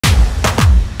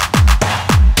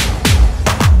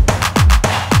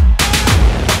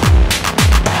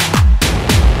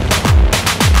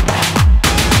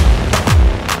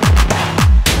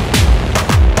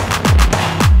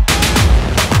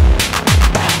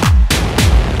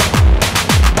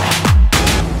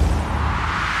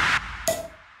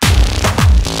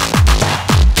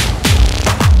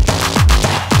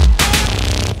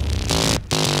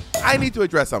I need to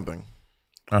address something.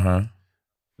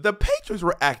 The patrons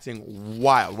were acting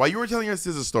wild. While you were telling your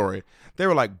sister's story, they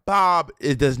were like, Bob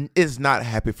is not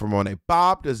happy for Monét.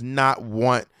 Bob does not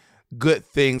want good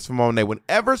things for Monét.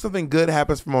 Whenever something good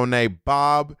happens for Monét,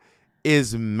 Bob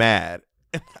is mad.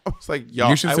 And I was like, y'all.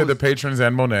 You should say the patrons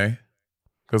and Monét,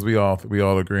 because we all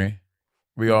agree.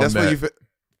 We all that's met.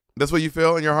 That's what you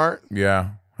feel in your heart? Yeah,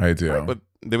 I do. Right, but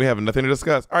then we have nothing to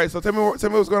discuss. All right, so tell me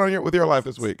what's going on with your life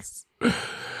this week.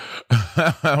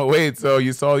 Wait, so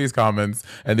you saw these comments,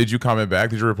 and did you comment back?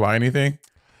 Did you reply anything?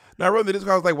 Now, I wrote in the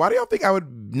Discord, I was like, why do y'all think I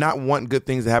would not want good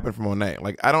things to happen for Monét?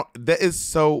 Like, that is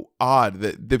so odd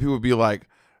that people would be like,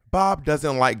 Bob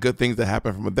doesn't like good things to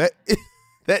happen from that.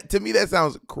 That to me, that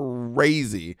sounds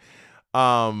crazy.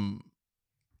 But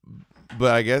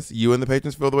I guess you and the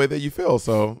patrons feel the way that you feel,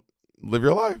 so live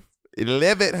your life.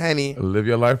 Live it, honey. Live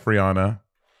your life, Rihanna.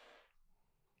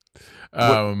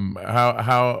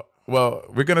 Well,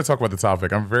 we're going to talk about the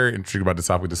topic. I'm very intrigued about the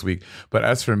topic this week. But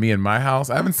as for me in my house,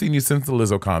 I haven't seen you since the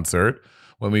Lizzo concert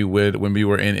when we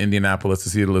were in Indianapolis to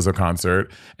see the Lizzo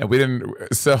concert. And we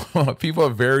didn't. So people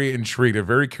are very intrigued. They're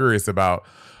very curious about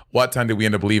what time did we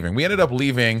end up leaving. We ended up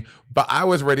leaving, but I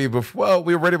was ready before. Well,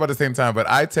 we were ready about the same time, but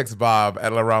I text Bob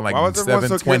at around like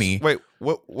 7:20. So wait,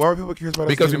 why were people curious about us?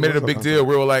 Because we made it a big deal.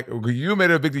 We were like, you made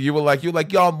it a big deal. You were like,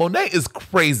 y'all, Monét is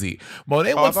crazy.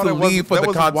 Monét wants to leave for the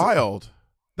concert. That was wild.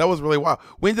 That was really wild.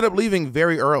 We ended up leaving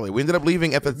very early. We ended up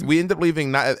leaving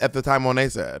not at the time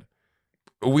Monét said.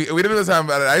 We didn't know the time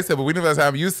that I said, but we didn't know the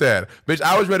time you said. Bitch,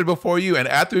 I was ready before you. And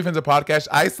after we finished the podcast,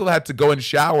 I still had to go and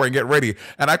shower and get ready.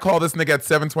 And I called this nigga at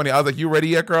 7:20. I was like, you ready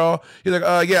yet, girl? He's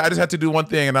like, yeah, I just had to do one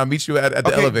thing and I'll meet you at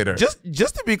the elevator.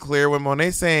 Just to be clear, when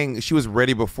Monét's saying she was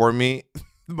ready before me,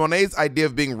 Monét's idea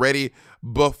of being ready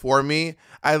before me,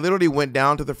 I literally went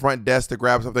down to the front desk to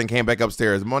grab something and came back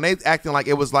upstairs. Monét's acting like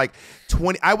it was like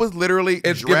 20. I was literally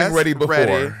It's getting ready before.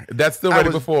 Ready. That's still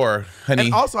ready before, honey.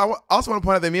 And also, I also want to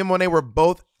point out that me and Monét were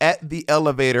both at the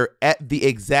elevator at the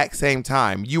exact same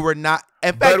time. You were not.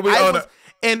 In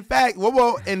fact,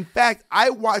 I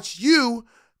watched you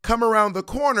come around the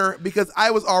corner because I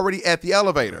was already at the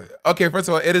elevator. Okay, first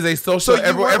of all, it is a social. So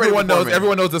everyone knows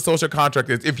the social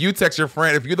contract is if you text your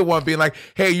friend, if you're the one being like,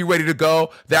 "Hey, you ready to go?"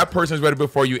 That person is ready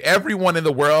before you. Everyone in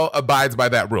the world abides by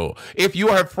that rule. If you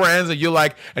have friends and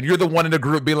you're the one in the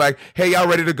group being like, "Hey, y'all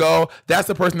ready to go?" That's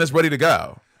the person that's ready to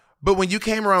go. But when you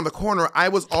came around the corner, I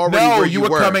was already where you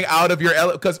were coming out of your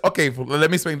because let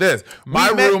me explain this. My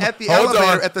room at the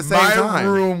elevator at the same time. My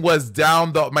room was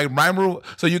down my room.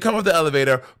 So you come up the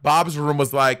elevator. Bob's room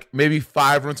was like maybe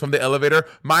 5 rooms from the elevator.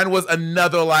 Mine was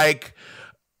another like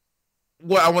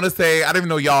what I want to say. I don't even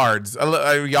know yards,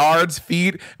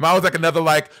 feet. Mine was like another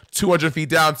like 200 feet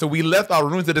down. So we left our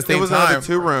rooms at the same time. Another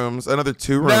two rooms. No,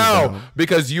 down.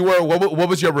 Because you were what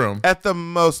was your room? At the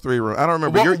most 3 rooms. I don't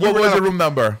remember. What was your room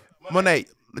number? Monét,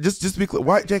 just to be clear,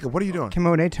 why, Jacob, what are you doing? Can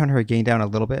Monét turn her gain down a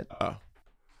little bit?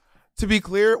 To be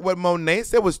clear, what Monét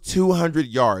said was 200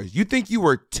 yards. You think you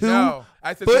were two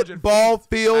football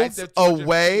fields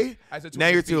away? Now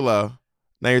you're too low.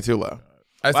 I said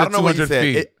I don't know what you said.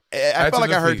 Feet. I felt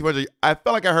like I heard 200. I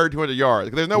felt like I heard 200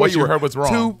 yards. There's no way you heard was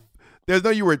wrong. There's no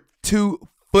you were 2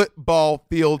 football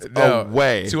fields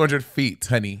away. 200 feet,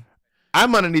 honey. We're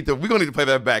gonna need to play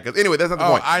that back. Because anyway, that's not the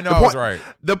point. I know I was right.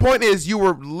 The point is you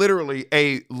were literally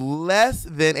a less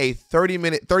than a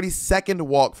 30-second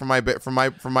walk from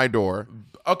my door.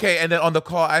 Okay, and then on the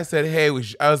call I said, hey,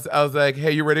 I was like,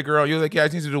 hey, you ready, girl? You were like, yeah, I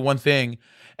just need to do one thing.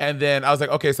 And then I was like,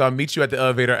 okay, so I'll meet you at the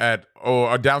elevator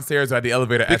or downstairs or at the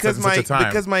elevator at such a time.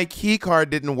 Because my key card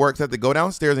didn't work, so I had to go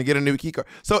downstairs and get a new key card.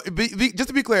 So just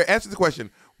to be clear, answer the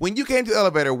question. When you came to the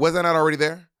elevator, was I not already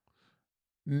there?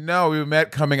 No, we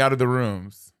met coming out of the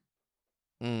rooms.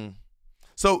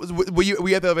 So were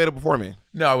you at the elevator before me?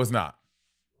 No, I was not.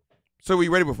 So were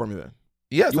you ready before me then?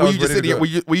 Yes, were you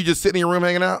just sitting in your room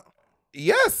hanging out?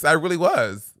 Yes, I really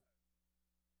was.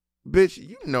 Bitch,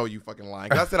 you know you fucking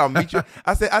lying. I said I'll meet you.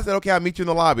 I said okay, I'll meet you in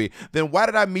the lobby. Then why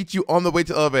did I meet you on the way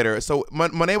to the elevator? So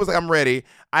Monét was like, I'm ready.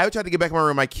 I tried to get back in my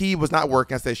room. My key was not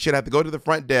working. I said, shit, I have to go to the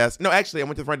front desk. No, actually, I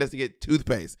went to the front desk to get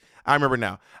toothpaste. I remember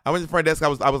now. I went to the front desk. I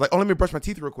was like, oh, let me brush my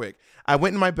teeth real quick. I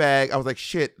went in my bag. I was like,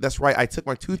 shit, that's right. I took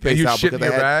my toothpaste out because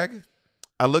in your bag.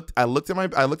 I looked at my.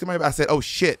 I said, oh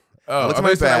shit. Oh,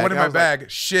 I went in my bag.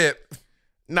 Shit.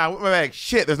 Nah, with my bag.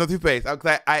 Shit, there's no toothpaste.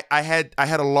 I had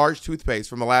a large toothpaste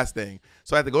from the last thing.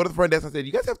 So I had to go to the front desk. I said,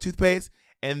 you guys have toothpaste?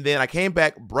 And then I came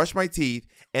back, brushed my teeth,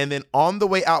 and then on the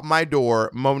way out my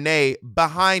door, Monét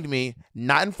behind me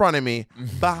not in front of me,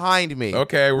 behind me.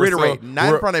 Okay, reiterate,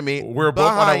 not in front of me. We're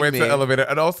both on our way me. to the elevator,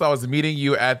 and also I was meeting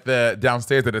you at the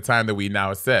downstairs at the time that we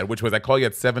now said, which was I called you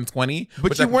at 7:20.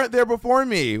 But you weren't there before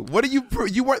me. What are you?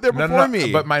 You weren't there before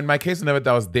me. But my case never that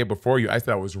I was there before you. I said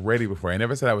I was ready before. I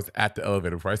never said I was at the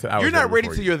elevator before. I said I was. You're not ready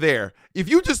till you're there. If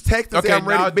you just text and say I'm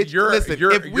ready, bitch, listen.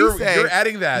 If we say you're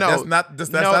adding that,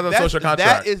 that's not a social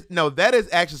contract. That is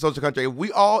actually social contract.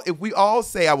 If we all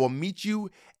say I will meet you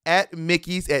at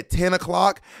Mickey's at 10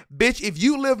 o'clock, bitch, if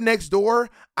you live next door,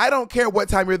 I don't care what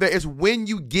time you're there. It's when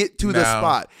you get to the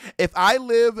spot. If I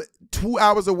live 2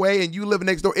 hours away and you live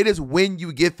next door, it is when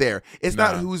you get there. It's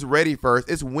not who's ready first.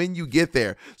 It's when you get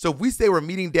there. So if we say we're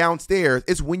meeting downstairs,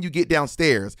 it's when you get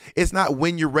downstairs. It's not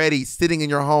when you're ready, sitting in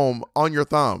your home on your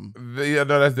thumb. Yeah,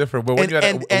 no, that's different. But when you're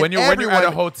at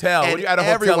a hotel,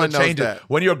 it changes.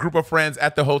 When you're a group of friends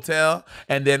at the hotel,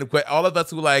 and then all of us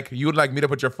who you would meet up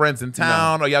with your friends in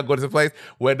town, or y'all go to the place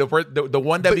where the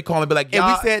one that we call and be like, and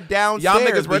we said downstairs. Y'all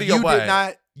niggas ready or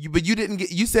what? But you didn't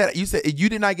get. You said you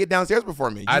did not get downstairs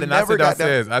before me. I did not sit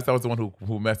downstairs. I thought I was the one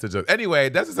who messaged us. Anyway,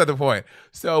 that's just the point.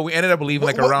 So we ended up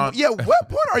leaving around. Yeah, what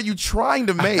point are you trying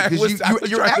to make? Because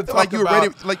you're acting like you were ready.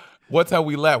 Like what time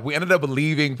we left? We ended up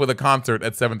leaving for the concert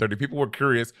at 7:30. People were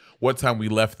curious what time we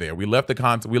left there. We left the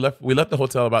concert. We left the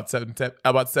hotel about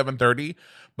 7:30.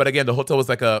 But again, the hotel was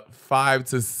like a 5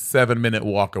 to 7 minute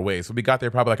walk away. So we got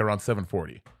there probably around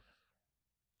 7:40.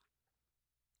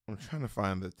 I'm trying to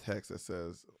find the text that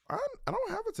says, I don't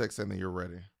have a text saying that you're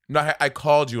ready. No, I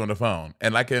called you on the phone.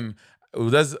 And let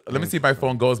me see if my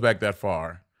phone goes back that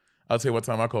far. I'll tell you what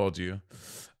time I called you.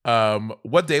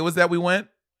 What day was that we went?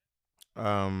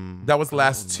 That was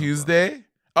last Tuesday.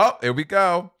 Oh, here we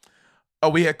go. Oh,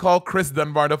 we had called Chris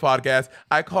Dunbar on the podcast.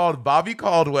 I called Bobby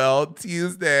Caldwell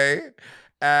Tuesday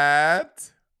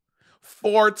at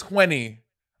 4:20.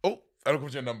 Oh, I don't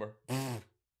put your number.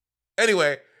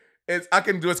 Anyway. I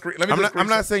can do a screen. I'm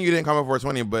not saying you didn't call me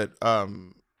 4:20, but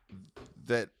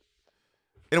that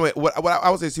anyway. What I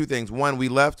would say is two things. One, we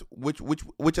left, which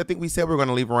I think we said we were going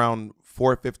to leave around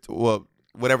 4:50. Well,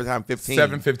 whatever time, 15.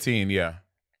 7:15, yeah.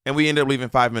 And we ended up leaving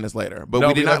 5 minutes later, but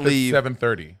we did not leave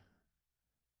 7:30.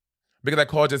 Because I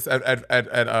called just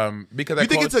because you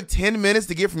think it took 10 minutes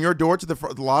to get from your door to the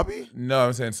lobby? No,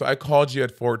 I'm saying, so I called you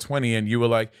at 4:20 and you were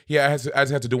like, yeah, I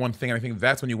just had to do one thing. And I think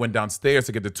that's when you went downstairs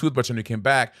to get the toothbrush and you came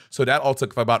back. So that all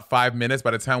took about 5 minutes. By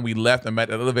the time we left and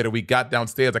met at the elevator, we got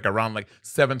downstairs around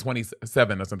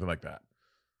 7:27 or something like that.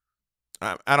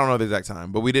 I don't know the exact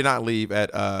time, but we did not leave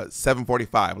at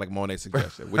 7:45 like Monét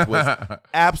suggested, which was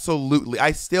absolutely,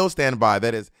 I still stand by.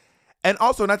 That is. And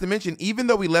also, not to mention, even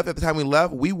though we left at the time we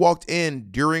left, we walked in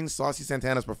during Saucy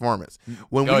Santana's performance.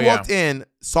 When we walked in,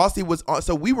 Saucy was on.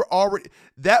 So we were already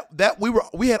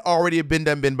we had already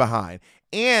been behind,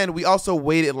 and we also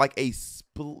waited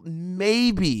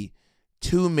maybe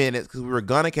 2 minutes because we were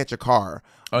gonna catch a car.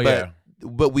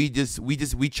 But we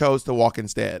chose to walk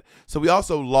instead. So we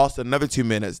also lost another 2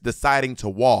 minutes deciding to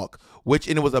walk, and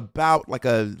it was about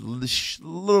a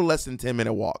little less than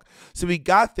 10-minute walk. So we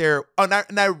got there, and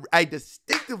I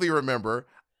distinctly remember.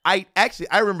 I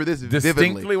remember this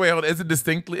vividly. Wait, hold on. Is it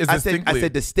distinctly? I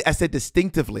said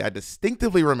distinctively. I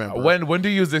distinctively remember. When do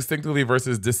you use distinctively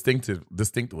versus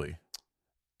distinctly?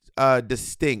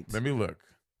 Distinct. Let me look.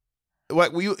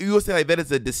 Like you will say that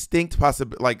is a distinct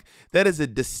possibility. That is a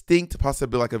distinct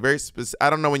possibility. A very specific. I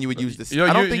don't know when you would use this.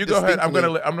 I don't think you go ahead. I'm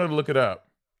gonna look it up.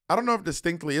 I don't know if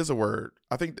distinctly is a word.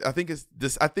 I think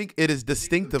it is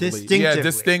distinctively. Yeah,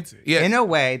 distinct. Yeah, in a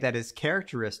way that is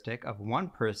characteristic of one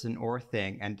person or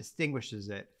thing and distinguishes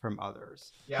it from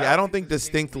others. Yeah, I don't think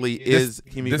distinctly is.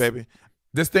 Baby.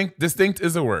 Distinct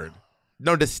is a word.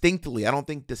 No, distinctly. I don't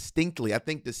think distinctly. I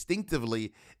think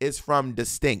distinctively is from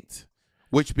distinct,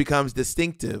 which becomes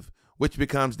distinctive, which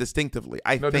becomes distinctively.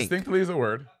 I think distinctly is a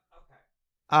word.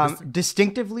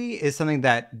 Distinctively is something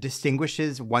that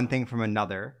distinguishes one thing from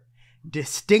another.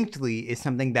 Distinctly is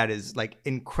something that is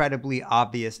incredibly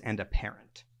obvious and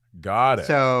apparent. Got it.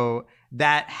 So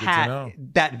that hat,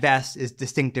 that vest is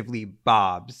distinctively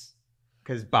Bob's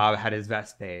because Bob had his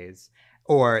vest days.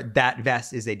 Or that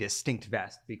vest is a distinct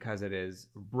vest because it is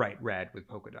bright red with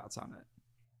polka dots on it.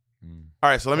 All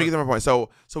right, so let me get to my point. So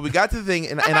we got to the thing,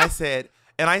 and I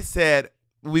said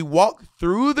we walked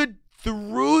through the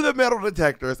metal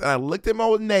detectors, and I looked at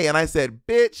Monét and I said,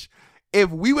 "Bitch, if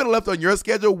we would have left on your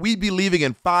schedule, we'd be leaving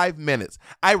in 5 minutes."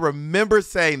 I remember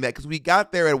saying that because we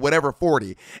got there at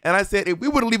 40, and I said, "If we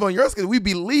would have leave on your schedule, we'd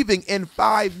be leaving in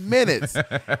 5 minutes."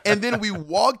 And then we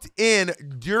walked in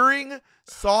during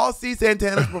Saucy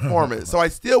Santana's performance. So I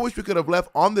still wish we could have left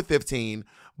on the 15.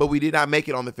 but we did not make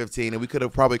it on the 15, and we could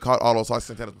have probably caught all those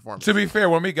Saucy Santana's performances. To be fair,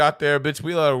 when we got there, bitch,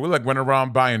 we like went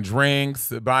around buying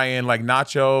drinks, buying like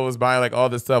nachos, buying like all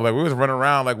this stuff. Like we was running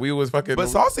around like we was fucking. But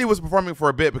Saucy was performing for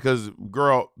a bit because,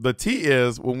 girl, the tea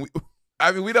is when we.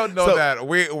 I mean, we don't know that.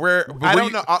 I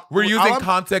don't know. We're using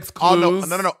context clues.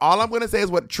 No. All I'm going to say is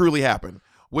what truly happened,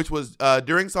 which was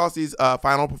during Saucy's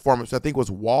final performance. I think it was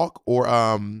Walk or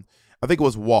I think it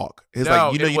was Walk. It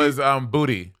was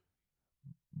Booty.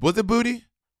 Was it Booty?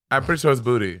 I'm pretty sure it's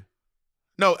Booty.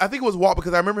 No, I think it was Walk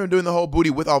because I remember him doing the whole Booty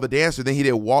with all the dancers. Then he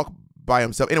did Walk by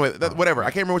himself. Anyway, whatever. I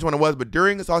can't remember which one it was, but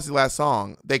during Saucy's last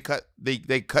song, they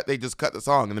just cut the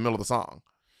song in the middle of the song.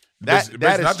 That is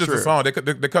not just true. the song. They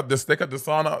cut the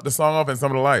song off and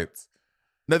some of the lights.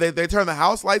 No, they turned the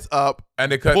house lights up and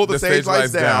they cut pulled the stage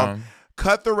lights down,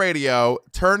 cut the radio,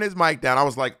 turned his mic down. I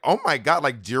was like, oh my God,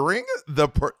 like during the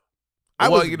I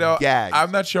was gagged.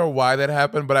 I'm not sure why that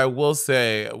happened, but I will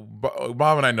say,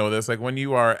 Bob and I know this. Like when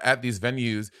you are at these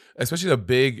venues, especially the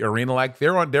big arena, like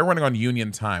they're running on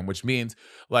union time, which means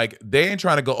like they ain't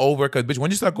trying to go over. Because bitch, when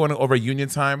you start going over union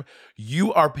time,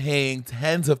 you are paying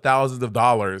tens of thousands of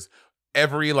dollars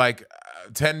every like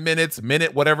 10 minutes,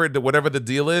 whatever the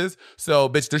deal is. So,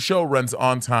 bitch, the show runs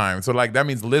on time. So, like, that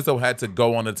means Lizzo had to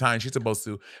go on the time she's supposed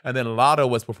to. And then Lotto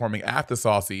was performing after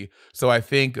Saucy. So, I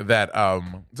think that,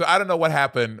 so I don't know what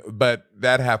happened, but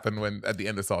that happened at the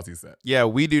end of Saucy's set. Yeah,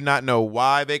 we do not know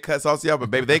why they cut Saucy off,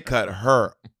 but baby, they cut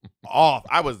her off.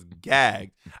 I was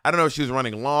gagged. I don't know if she was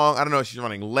running long. I don't know if she's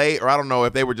running late, or I don't know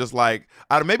if they were just like,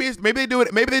 maybe they do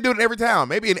it. Maybe they do it in every town.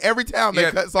 Maybe in every town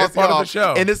they cut Saucy off. Of the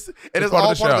show. And it's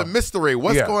all part of the mystery.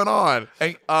 What's going on?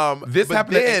 This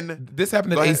happened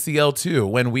at ACL too.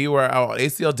 When we were out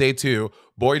ACL day 2,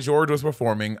 Boy George was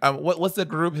performing. What's the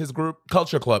group? His group,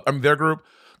 Culture Club. Their group,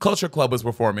 Culture Club, was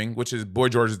performing, which is Boy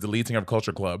George is the lead singer of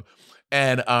Culture Club.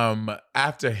 And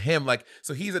after him, like,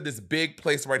 so he's at this big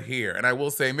place right here, and I will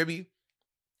say maybe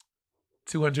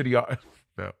 200 yards,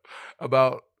 no,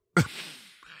 about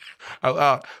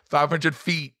 500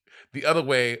 feet the other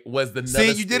way was the.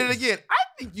 See, you did it again. I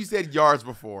think you said yards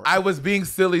before. I was being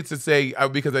silly to say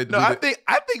because I. No, I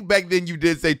think back then you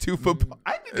did say 2 foot.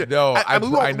 We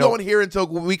won't go in here until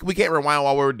we can't rewind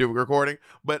while we're recording.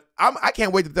 But I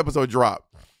can't wait till this episode drop.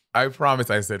 I promise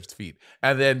I said feet.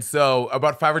 And then so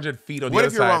about 500 feet on the other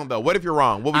side. What if you're wrong though? What if you're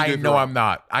wrong? What would you do? I'm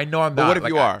not. I know I'm not. But what if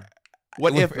you are?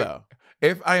 What if though?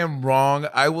 If I am wrong,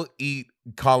 I will eat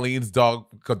Colleen's dog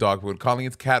food,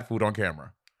 Colleen's cat food on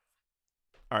camera.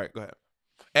 All right, go ahead.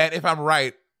 And if I'm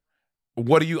right,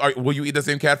 will you eat the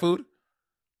same cat food?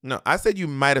 No, I said you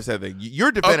might have said that.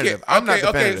 You're definitive. I'm not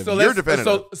definitive. So you're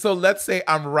definitive. So let's say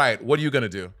I'm right. What are you gonna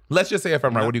do? Let's just say if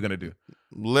I'm right, what are you gonna do?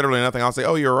 Literally nothing. I'll say,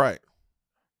 oh, you're right.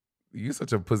 You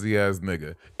such a pussy ass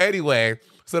nigga. Anyway,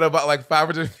 so about like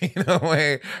 500 feet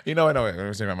away. You know what? No, wait, let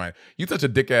me change my mind. You such a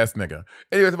dick ass nigga.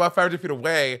 Anyways, about 500 feet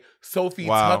away, Sophie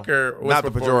Tucker was not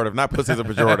the pejorative. Not pussy's a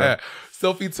pejorative.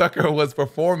 Sophie Tucker was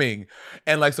performing,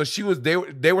 and like so she was. They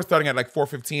were starting at like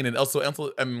 4:15, and also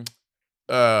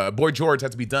Boy George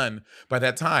had to be done by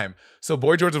that time. So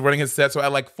Boy George was running his set. So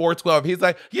at like 4:12, he's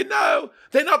like, they're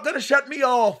not going to shut me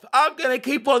off. I'm going to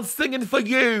keep on singing for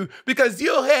you because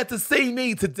you're here to see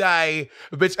me today.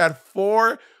 Bitch, at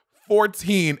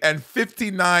 4:14 and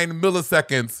 59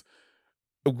 milliseconds,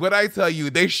 when I tell you,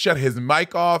 they shut his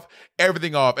mic off,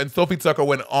 everything off, and Sophie Tucker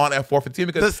went on at 4:15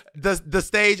 because the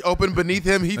stage opened beneath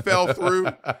him. He fell through.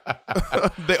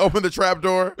 They opened the trap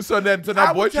door. So now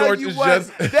Boy George is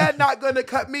just they're not gonna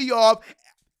cut me off.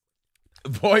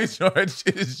 Boy George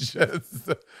is just.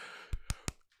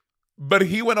 But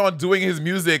he went on doing his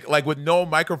music like with no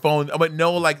microphone, but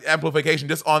no like amplification,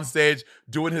 just on stage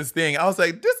doing his thing. I was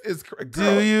like, this is girl,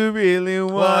 do you really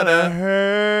wanna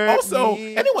hurt also,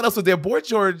 me? Anyone else was there? Boy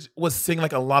George was singing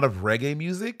like a lot of reggae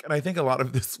music, and I think a lot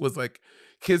of this was like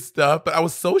his stuff. But I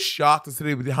was so shocked to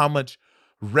see how much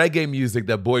reggae music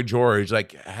that Boy George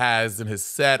like has in his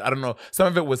set. I don't know. Some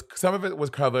of it was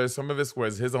covers, some of it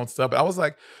was his own stuff. But I was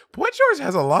like, Boy George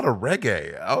has a lot of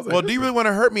reggae. I was like, well, Do You Really Want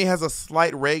to Hurt Me has a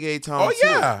slight reggae tone. Oh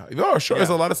yeah. Oh sure. Yeah. There's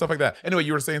a lot of stuff like that. Anyway,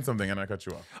 you were saying something and I cut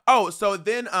you off. Oh, so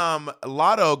then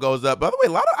Lotto goes up. By the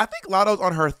way, I think Lotto's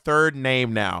on her third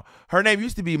name now. Her name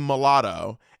used to be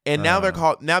Mulatto. And now they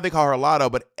call her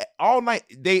Lotto, but all night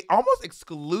they almost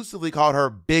exclusively called her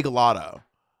Big Lotto.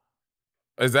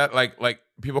 Is that like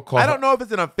people call? I don't know if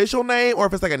it's an official name or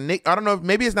if it's like a nick. I don't know.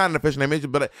 Maybe it's not an official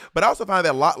name, but I also found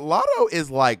that Lotto is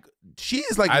like she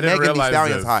is like Megan Thee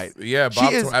Stallion's height. Yeah,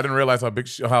 Bob, I didn't realize how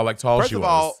tall she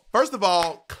was. First of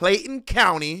all, Clayton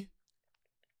County.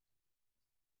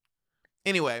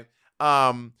 Anyway,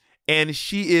 and and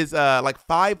she is like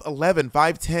 5'11",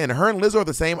 5'10". Her and Lizzo are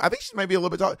the same. I think she might be a little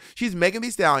bit tall. She's Megan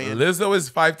Thee Stallion. Lizzo is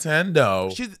 5'10". No,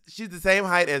 she's the same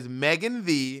height as Megan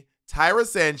Thee, Tyra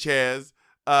Sanchez,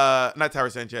 not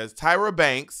Tyra Sanchez, Tyra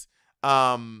Banks,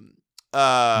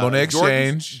 Monét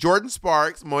Exchange, Jordan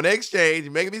Sparks, Monét Exchange,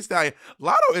 Megan Thee Stallion.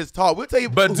 Lotto is tall. We'll tell you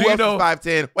but who else is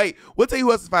 5'10". Wait, we'll tell you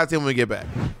who else is 5'10" when we get back.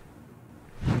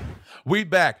 We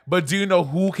back, but do you know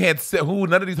who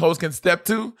none of these hoes can step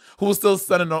to? Who's still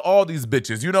stunning on all these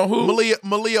bitches? You know who? Malia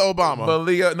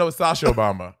Obama. No, Sasha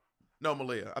Obama. No,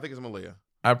 Malia. I think it's Malia.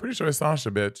 I'm pretty sure it's Sasha,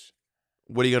 bitch.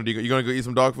 What are you gonna do? You gonna go eat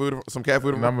some dog food, some cat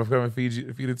food? And I'm gonna come and feed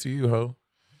it to you, ho.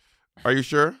 Are you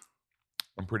sure?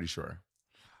 I'm pretty sure.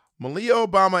 Malia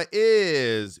Obama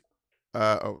is.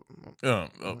 I don't know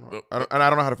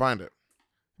how to find it.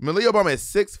 Malia Obama is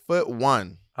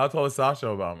 6'1". How tall is Sasha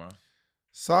Obama?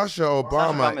 Sasha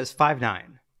Obama is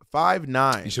 5'9".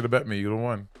 5'9". You should have bet me. You'd have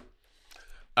won.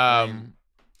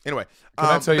 Anyway, can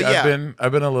I tell you?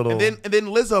 I've been a little. And then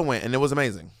Lizzo went, and it was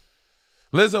amazing.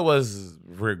 Lizzo was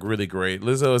really great.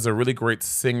 Lizzo is a really great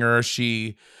singer.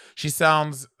 She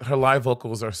sounds, her live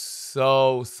vocals are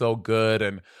so good,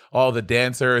 and all the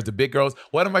dancers, the big girls.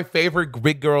 One of my favorite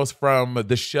big girls from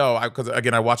the show, because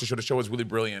again I watched the show. The show was really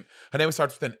brilliant. Her name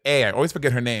starts with an A. I always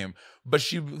forget her name, but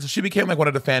she became like one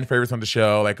of the fan favorites on the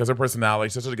show, like because her personality.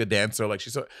 She's such a good dancer. Like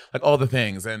she's so, like all the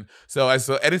things. And so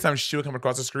anytime she would come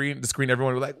across the screen,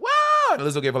 everyone would be like, wow. And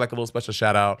Lizzo gave her like a little special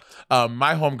shout out.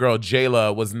 My homegirl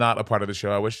Jayla was not a part of the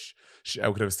show. I wish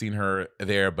I could have seen her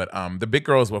there, but the big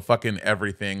girls were fucking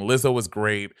everything. Lizzo was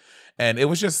great, and it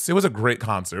was a great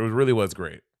concert. It really was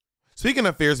great. Speaking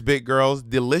of fierce big girls,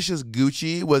 Delicious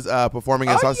Gucci was performing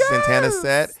at Saucy Santana's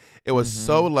set. It was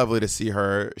so lovely to see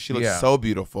her. She looked so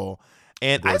beautiful.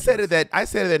 And gorgeous. I said it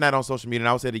that night on social media, and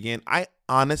I will say it again. I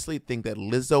honestly think that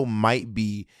Lizzo might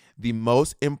be the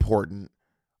most important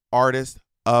artist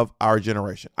of our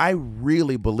generation. I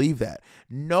really believe that.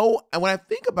 When I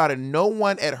think about it, no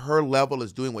one at her level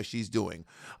is doing what she's doing.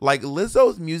 Like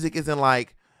Lizzo's music isn't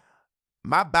like,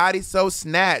 my body's so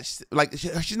snatched. Like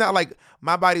she's not like,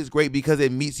 my body's great because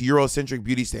it meets Eurocentric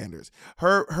beauty standards.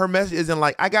 Her message isn't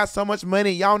like, I got so much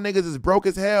money, y'all niggas is broke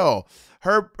as hell.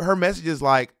 Her message is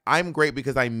like, I'm great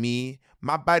because I'm me.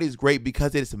 My body's great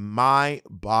because it's my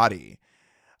body.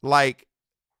 Like,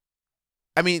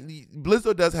 I mean,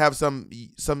 Lizzo does have some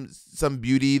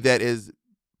beauty that is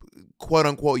quote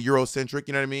unquote Eurocentric,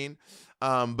 you know what I mean?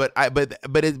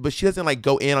 But she doesn't like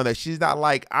go in on that. She's not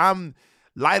like, I'm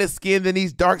lighter skinned than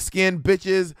these dark skinned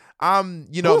bitches.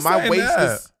 Who's my waist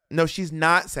that? is. No, she's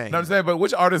not saying. No, I'm saying, but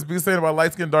which artist be saying about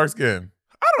light skin, dark skin?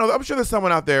 I don't know. I'm sure there's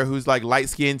someone out there who's like light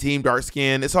skin, team dark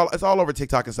skin. It's all over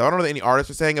TikTok and stuff. I don't know that any artists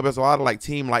are saying it, but there's a lot of like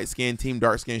team light skin, team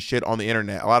dark skin shit on the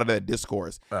internet. A lot of that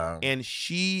discourse. And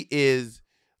she is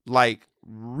like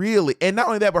really, and not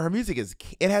only that, but her music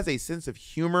it has a sense of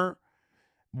humor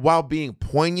while being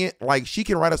poignant. Like she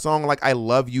can write a song like "I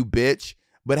Love You, Bitch,"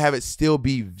 but have it still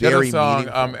be very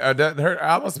meaningful. Her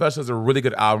album Special is a really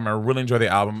good album. I really enjoy the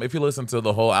album. If you listen to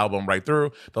the whole album right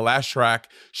through, the last track,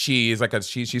 she's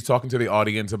talking to the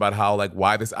audience about how like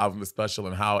why this album is special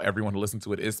and how everyone who listens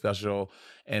to it is special,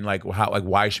 and like how like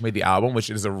why she made the album,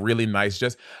 which is a really nice.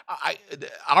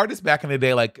 Artists back in the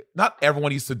day, like not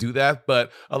everyone used to do that,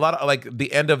 but a lot of like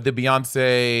the end of the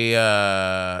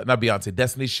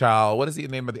Destiny's Child. What is the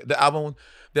name of the album?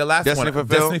 The last one,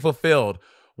 Destiny Fulfilled.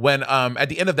 When at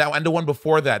the end of that one and the one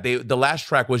before that, the last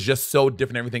track was just so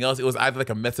different than everything else. It was either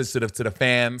like a message to the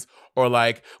fans, or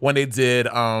like when they did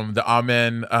the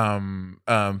Amen,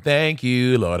 thank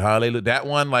you Lord, hallelujah. That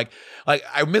one, like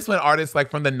I miss when artists like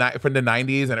from the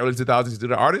 90s and early 2000s do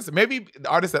the artists. Maybe the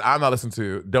artists that I'm not listening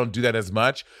to don't do that as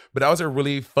much, but that was a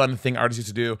really fun thing artists used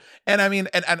to do. And I mean,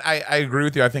 and I agree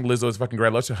with you. I think Lizzo is fucking great.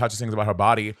 I love how she sings about her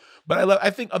body, but I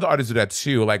think other artists do that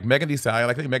too. Like Megan Thee Stallion.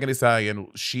 I think Megan Thee Stallion,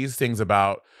 she sings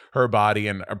about her body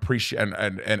and appreciate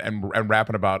and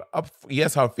rapping about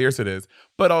yes how fierce it is,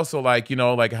 but also like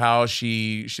like how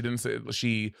she didn't say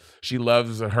she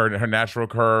loves her natural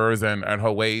curves and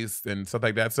her waist and stuff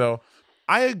like that. So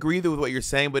I agree with what you're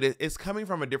saying, but it's coming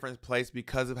from a different place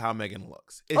because of how Megan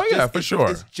looks. For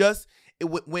sure. It's just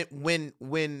when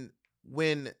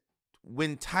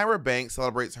Tyra Banks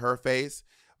celebrates her face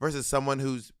versus someone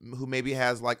who maybe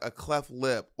has like a cleft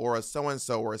lip or a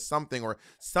so-and-so or something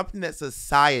that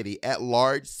society at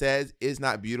large says is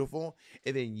not beautiful,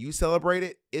 and then you celebrate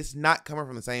it, it's not coming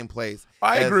from the same place.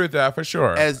 I agree with that for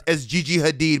sure. As Gigi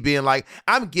Hadid being like,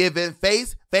 I'm giving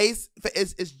face.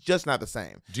 It's just not the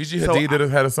same. Gigi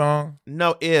Hadid had a song?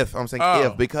 No, I'm saying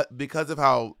if because of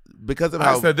how because of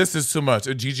how I said this is too much.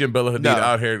 Gigi and Bella Hadid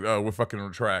out here with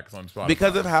fucking tracks on Spotify.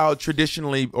 Because of how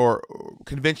traditionally or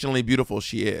conventionally beautiful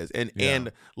she is.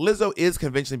 And Lizzo is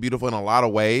conventionally beautiful in a lot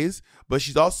of ways, but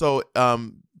she's also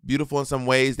beautiful in some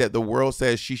ways that the world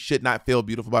says she should not feel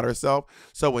beautiful about herself.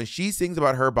 So when she sings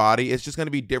about her body, it's just going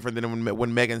to be different than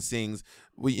when Megan sings,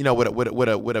 with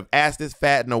an ass this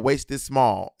fat and a waist this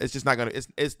small. It's just not gonna.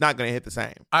 It's not gonna hit the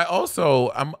same.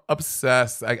 I'm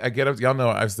obsessed. I get up. Y'all know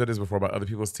I've said this before about other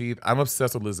people's teeth. I'm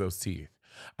obsessed with Lizzo's teeth.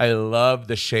 I love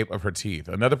the shape of her teeth.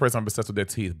 Another person I'm obsessed with their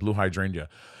teeth, Blue Hydrangea.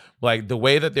 Like the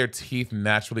way that their teeth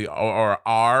naturally are,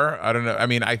 I don't know. I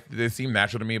mean, they seem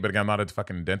natural to me, but again, I'm not a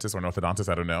fucking dentist or an orthodontist.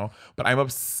 I don't know. But I'm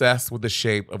obsessed with the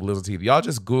shape of Lizzo's teeth. Y'all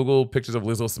just Google pictures of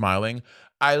Lizzo smiling.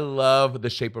 I love the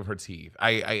shape of her teeth.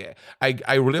 I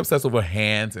really obsessed with her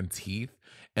hands and teeth,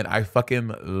 and I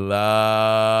fucking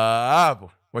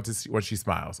love when she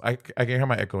smiles. I can hear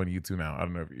my echo in you too now. I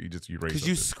don't know if you raised because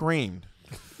you screamed.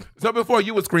 So before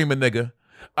you were screaming, nigga.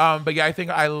 But yeah, I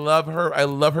think I love her. I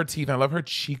love her teeth. I love her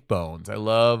cheekbones. I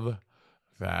love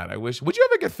that. Would you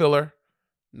ever get filler?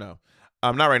 No.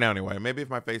 Not right now anyway. Maybe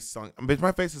if my face is sunk. Bitch,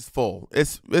 my face is full.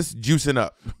 It's juicing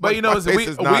up. But you know, we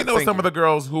know some of the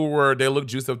girls who they look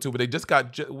juiced up too, but they just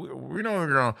got, we know a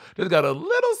girl just got a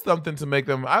little something to make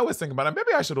them. I always think about it.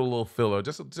 Maybe I should do a little filler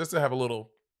just to have a little.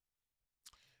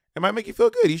 It might make you feel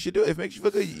good. You should do it. If it makes you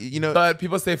feel good, you know. But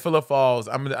people say filler falls.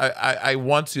 I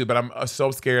want to, but I'm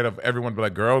so scared of everyone be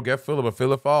like, girl, get filler, but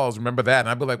filler falls. Remember that? And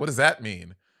I'd be like, what does that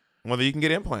mean? Well, then you can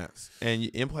get implants, and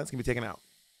implants can be taken out.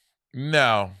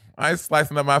 No. I ain't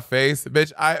slicing up my face.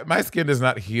 Bitch, my skin does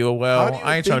not heal well.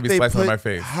 I ain't trying to be slicing up my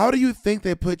face. How do you think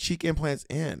they put cheek implants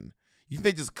in? You think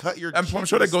they just cut your cheek? I'm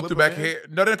sure they go through back hair.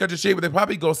 No, they don't cut your cheek, but they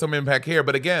probably go some in back hair.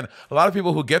 But again, a lot of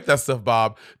people who get that stuff,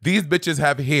 Bob, these bitches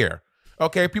have hair.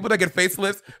 Okay, people that get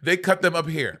facelifts, they cut them up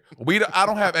here. I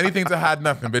don't have anything to hide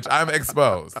nothing, bitch. I'm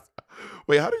exposed.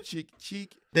 Wait, how do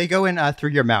cheek? They go in through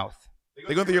your mouth.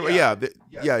 They go through your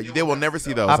they will never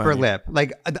see those. Upper lip,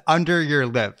 like under your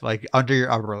lip, like under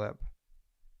your upper lip.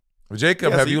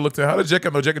 Jacob, have you looked at how did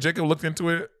Jacob know? Jacob looked into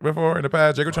it before in the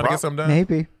past. Jacob trying to get something done.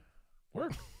 Maybe.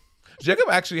 Work. Jacob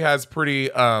actually has pretty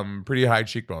high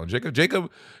cheekbones.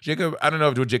 Jacob, I don't know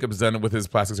if Jacob's done with his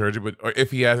plastic surgery, or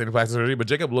if he has any plastic surgery, but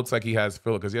Jacob looks like he has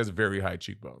filler because he has very high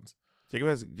cheekbones. Jacob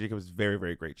has very,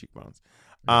 very great cheekbones.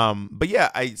 But yeah,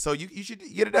 so you should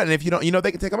get it done. And if you don't,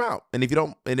 they can take them out. And if you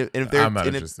don't, and if they're I'm not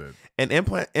interested. And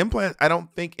implant, I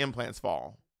don't think implants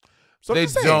fall. So they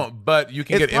don't, but you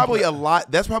can get probably a lot.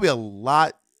 That's probably a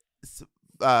lot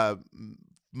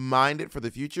minded for the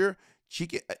future.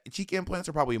 Cheek implants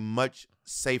are probably much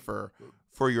safer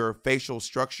for your facial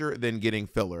structure than getting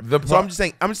filler. So I'm just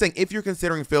saying, if you're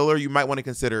considering filler, you might want to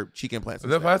consider cheek implants.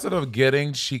 The process of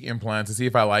getting cheek implants to see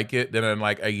if I like it, then in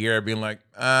like a year being like,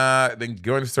 then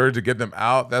going to surgery to get them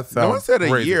out. That sounds. No one said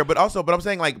crazy. A year, but I'm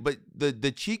saying like, but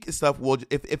the cheek stuff will,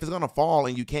 if it's gonna fall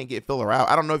and you can't get filler out,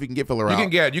 I don't know if you can get filler out. You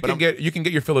can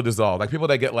get your filler dissolved. Like people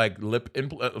that get like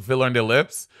filler in their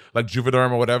lips, like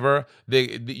Juvederm or whatever, they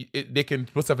can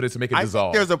put stuff in it to make it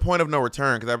dissolve. There's a point of no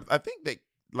return because I think that.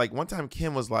 Like one time,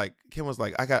 Kim was like,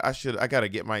 I gotta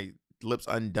get my lips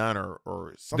undone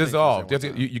or something. Dissolved.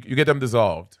 You get them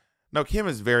dissolved. No, Kim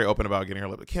is very open about getting her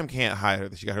lips. Kim can't hide her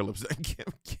that she got her lips done.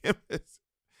 Kim is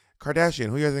Kardashian.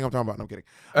 Who you guys think I'm talking about? No, I'm kidding.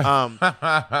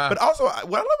 But also,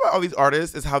 what I love about all these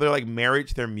artists is how they're like married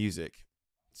to their music.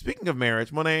 Speaking of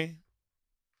marriage, Monét,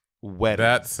 wedding.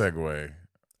 That segue.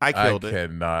 I killed it.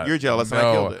 Cannot. You're jealous, and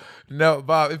I killed it. No,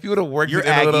 Bob. If you would have worked, you're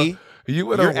Aggie. You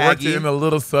would have worked it in a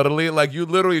little subtly, like you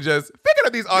literally just thinking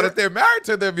of these artists. They're married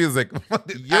to their music.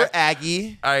 You're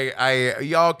Aggie.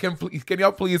 Y'all can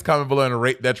y'all please comment below and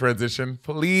rate that transition?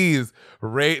 Please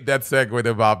rate that segue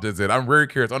that Bob did. I'm very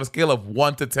curious on a scale of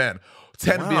 1 to 10.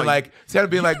 10 being like you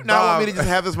Bob. Not want me to just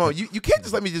have this moment. You can't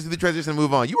just let me just do the transition and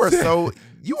move on. You are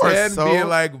 10 being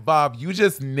like, Bob, you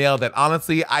just nailed it.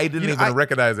 Honestly, I didn't even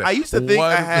recognize it. I used to think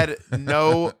I had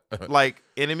no like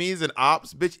enemies and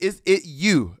ops. Bitch, is it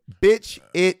you? Bitch,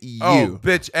 you. Oh,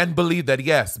 bitch, and believe that.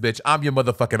 Yes, bitch, I'm your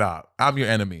motherfucking op. I'm your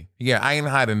enemy. Yeah, I ain't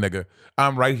hiding, nigga.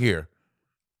 I'm right here.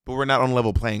 But we're not on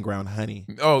level playing ground, honey.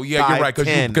 Oh, yeah, you're right.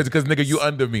 Because nigga, you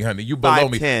under me, honey. You below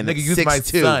me. Nigga, use my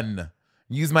son.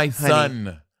 Use my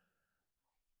son.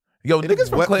 Yo, niggas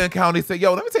from Clayton County say,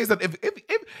 yo, let me tell you something.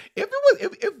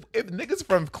 If niggas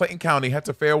from Clayton County had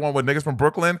to fare one with niggas from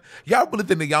Brooklyn, y'all really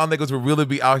think that y'all niggas would really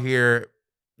be out here,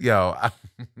 yo.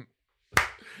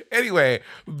 Anyway,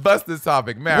 bust this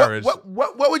topic, marriage.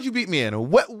 What would you beat me in?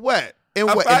 What? In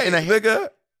what? In a nigga?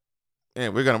 Yeah,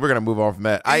 we're gonna move on from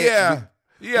that.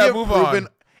 Move on.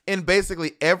 In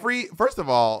basically every, first of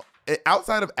all,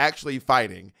 outside of actually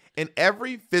fighting, In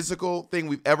every physical thing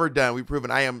we've ever done, we've proven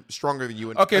I am stronger than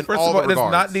you. In, okay, in first all of all, it does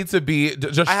regards. not need to be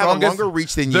just I have a longer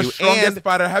reach than you. The strongest and,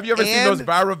 fighter. Have you ever seen those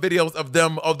viral videos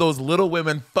of those little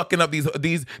women fucking up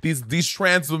these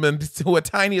trans women who are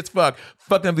tiny as fuck,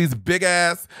 fucking up these big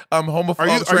ass homophobic?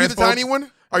 Are you the tiny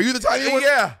one? Are you the tiny one?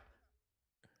 Yeah,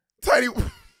 tiny.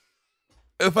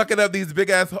 Fucking up these big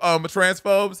ass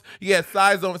transphobes. Yeah,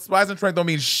 size and strength don't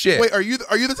mean shit. Wait, are you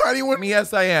the tiny one?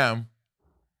 Yes, I am.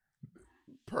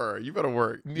 You better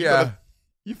work.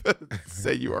 You better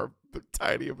say you are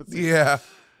tiny. Yeah.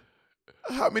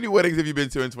 How many weddings have you been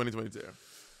to in 2022?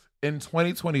 In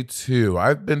 2022,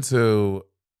 I've been to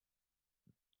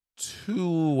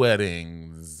 2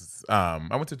 weddings. I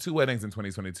went to 2 weddings in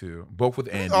 2022, both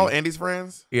with Andy. All Andy's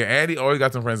friends? Yeah, Andy always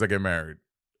got some friends that get married.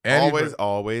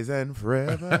 Always and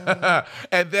forever.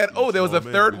 And then, there was a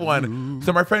third one.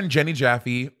 So my friend Jenny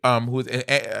Jaffe, her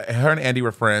and Andy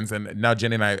were friends, and now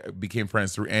Jenny and I became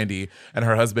friends through Andy and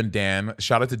her husband Dan.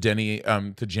 Shout out to Jenny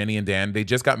and Dan. They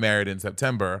just got married in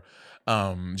September.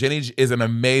 Jenny is an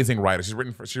amazing writer.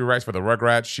 She writes for the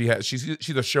Rugrats. She's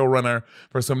a showrunner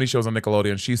for so many shows on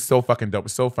Nickelodeon. She's so fucking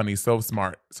dope, so funny, so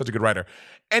smart, such a good writer.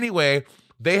 Anyway,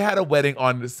 they had a wedding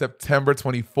on September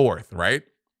 24th, right?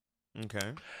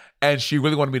 Okay. And she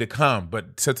really wanted me to come,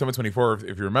 but September 24th,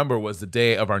 if you remember, was the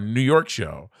day of our New York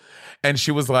show. And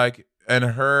she was like,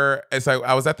 it's like,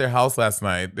 I was at their house last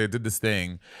night. They did this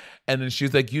thing. And then she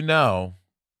was like, you know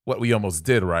what we almost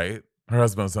did, right? Her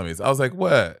husband was telling me this. I was like,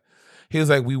 what? He was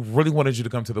like, we really wanted you to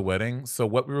come to the wedding. So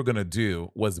what we were going to do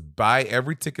was buy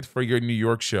every ticket for your New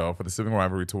York show for the Sibling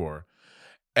Rivalry tour.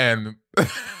 And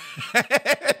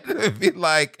be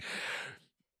like,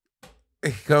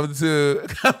 come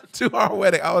to our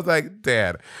wedding. I was like,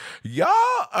 Dad, y'all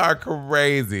are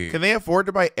crazy. Can they afford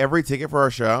to buy every ticket for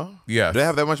our show? Yes. Do they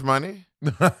have that much money?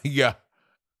 Yeah.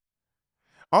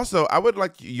 Also, I would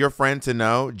like your friend to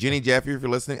know, Jenny Jaffe, if you're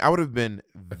listening, I would have been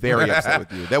very upset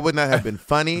with you. That would not have been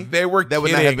funny. They were that kidding,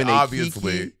 would not have been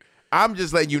obviously. Kiki. I'm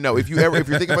just letting you know. If you're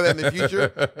thinking about that in the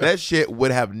future, that shit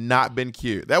would have not been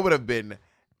cute. That would have been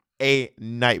a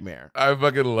nightmare. I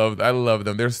love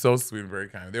them. They're so sweet and very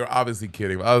kind. They were obviously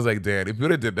kidding. But I was like, Dad, if you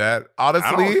would have did that,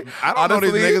 honestly, I don't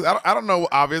know these niggas. I don't know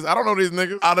obvious. I don't know these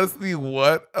niggas. Honestly,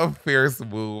 what a fierce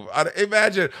move.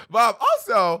 Imagine, Bob,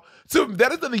 also,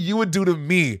 that is something you would do to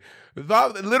me.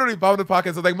 Bob, literally, Bob in the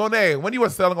podcast was like, Monét, when you were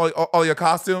selling all your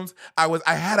costumes, I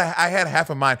had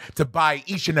half of mine to buy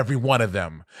each and every one of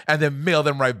them and then mail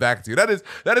them right back to you. That is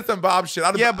some Bob shit.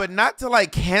 But not to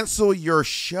like cancel your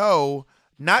show.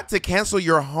 Not to cancel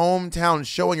your hometown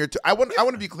show on your I want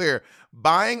to be clear.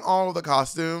 Buying all of the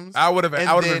costumes, I would have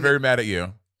been very mad at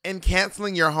you. And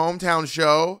canceling your hometown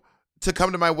show to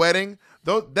come to my wedding,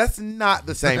 though, that's not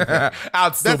the same thing.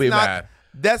 I'd still be mad.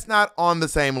 That's not on the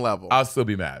same level. I'll still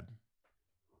be mad.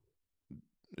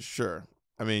 Sure.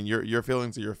 I mean, your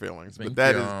feelings are your feelings, Thank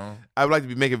but you. I would like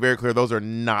to make it very clear those are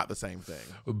not the same thing.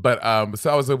 But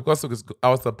so I was supposed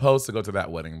to go to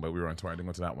that wedding, but we were on tour. I didn't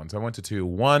go to that one, so I went to 2.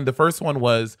 One, the first one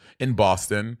was in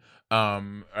Boston,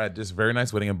 at this very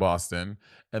nice wedding in Boston,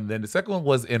 and then the second one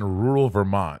was in rural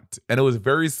Vermont, and it was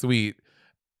very sweet.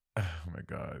 Oh my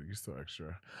God, you're so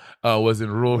extra. Was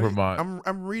in rural Vermont.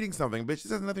 I'm reading something, bitch.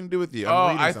 This has nothing to do with you.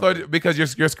 I thought because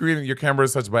your screen and your camera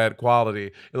is such bad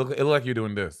quality, it looked like you're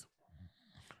doing this.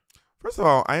 First of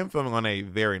all, I am filming on a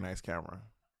very nice camera.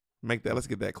 Let's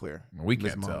get that clear. We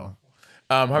can't tell.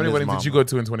 How many weddings did you go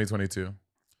to in 2022?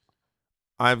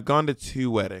 I've gone to 2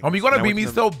 weddings. You're gonna beat me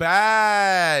so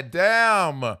bad.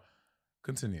 Damn.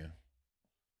 Continue.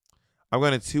 I've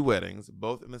gone to 2 weddings,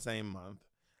 both in the same month.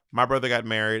 My brother got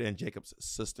married and Jacob's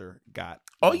sister got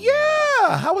married.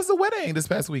 Yeah. How was the wedding this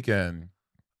past weekend?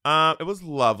 It was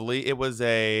lovely. It was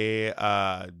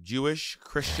a Jewish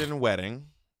Christian wedding.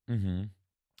 Mm-hmm.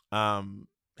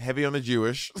 Heavy on the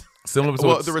Jewish. Similar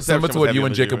to what you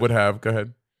and Jacob would have. Go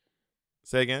ahead.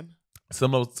 Say again?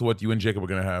 Similar to what you and Jacob were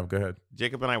going to have. Go ahead.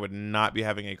 Jacob and I would not be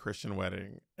having a Christian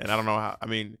wedding. And I don't know how. I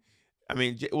mean,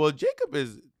 Jacob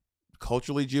is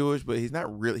culturally Jewish, but he's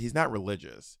not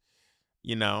religious,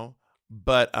 you know?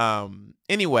 But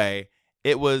anyway,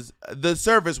 the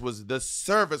service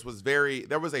was very,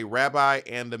 there was a rabbi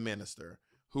and the minister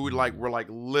who were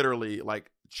literally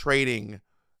trading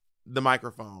the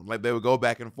microphone. Like they would go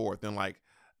back and forth, and like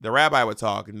the rabbi would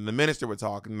talk and the minister would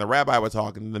talk and the rabbi would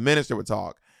talk and the minister would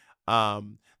talk.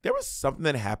 There was something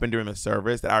that happened during the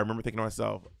service that I remember thinking to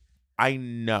myself, I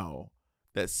know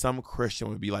that some Christian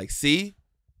would be like, see?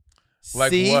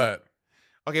 What?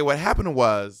 Okay, what happened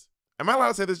was, am I allowed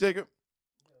to say this, Jacob?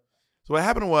 So what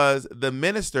happened was the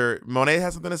minister, Monét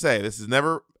has something to say. This has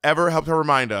never, ever helped her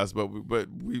remind us, but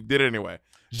we did it anyway.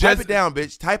 Type it down,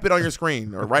 bitch. Type it on your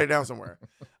screen or write it down somewhere.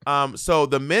 So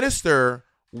the minister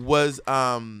was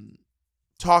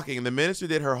talking, and the minister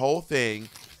did her whole thing,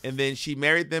 and then she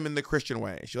married them in the Christian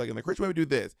way. She's like, in the Christian way, we do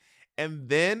this. And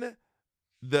then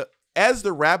as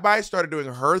the rabbi started doing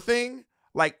her thing,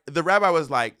 like the rabbi was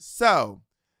like, so,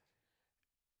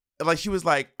 like she was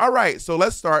like, all right, so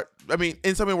let's start. I mean,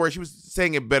 in something where she was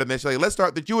saying it better than she's like, let's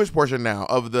start the Jewish portion now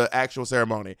of the actual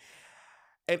ceremony.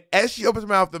 And as she opens her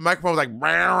mouth, the microphone was like,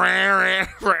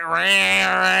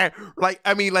 like,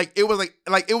 I mean, like it was like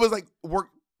work.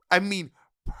 I mean,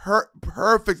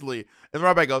 perfectly. And the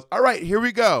rabbi goes, all right, here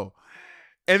we go.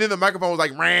 And then the microphone was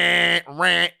like,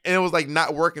 and it was like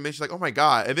not working. Then she's like, oh my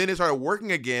God. And then it started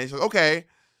working again. She's like, okay,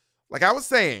 like I was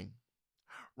saying,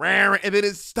 and then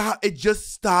it stopped. It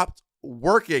just stopped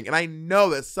working. And I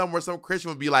know that somewhere some Christian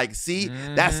would be like, see,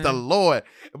 that's the Lord.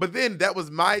 But then that was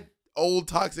my old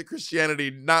toxic Christianity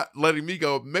not letting me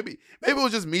go. Maybe it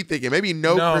was just me thinking. Maybe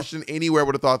no Christian anywhere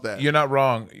would have thought that. You're not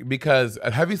wrong, because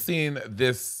have you seen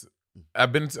this?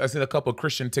 I've seen a couple of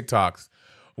Christian TikToks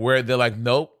where they're like,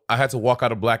 nope, I had to walk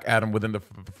out of Black Adam within the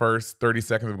first 30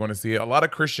 seconds of going to see it. A lot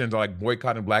of Christians are like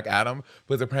boycotting Black Adam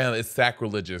because apparently it's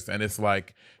sacrilegious and it's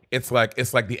like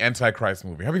the Antichrist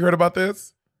movie. Have you heard about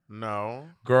this? No.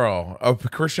 Girl,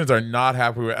 Christians are not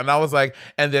happy with it. And I was like,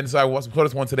 and then so I put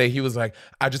this one today. He was like,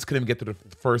 I just couldn't even get through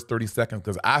the first 30 seconds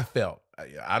because I don't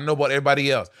know about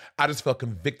everybody else, I just felt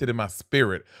convicted in my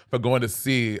spirit for going to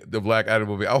see the Black Adam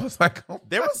movie. I was like, oh,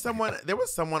 there was someone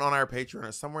on our Patreon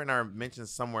or somewhere in our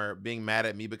mentions somewhere being mad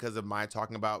at me because of my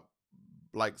talking about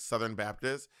like Southern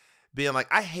Baptists. Being like,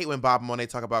 I hate when Bob and Monét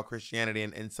talk about Christianity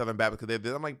and Southern Baptist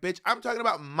because I'm like, bitch, I'm talking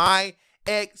about my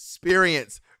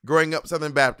experience growing up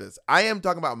Southern Baptist. I am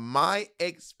talking about my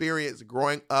experience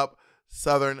growing up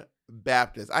Southern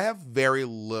Baptist. I have very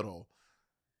little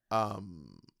what's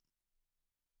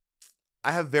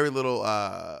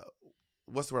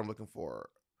the word I'm looking for?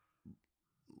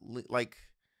 Like,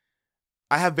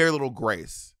 I have very little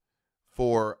grace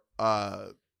for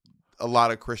a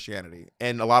lot of Christianity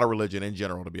and a lot of religion in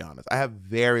general, to be honest. I have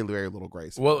very, very little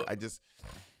grace. Well,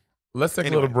 let's take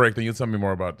a little break, then you tell me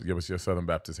more about your Southern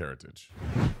Baptist heritage.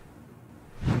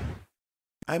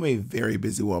 I'm a very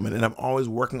busy woman, and I'm always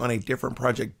working on a different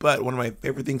project, but one of my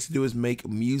favorite things to do is make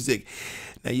music.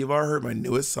 Now, you've already heard my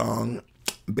newest song,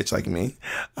 Bitch Like Me,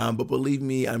 but believe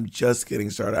me, I'm just getting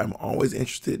started. I'm always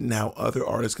interested in how other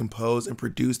artists compose and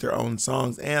produce their own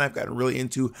songs, and I've gotten really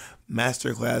into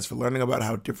masterclass for learning about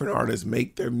how different artists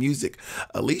make their music.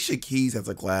 Alicia Keys has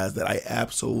a class that I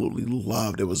absolutely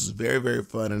loved. It was very, very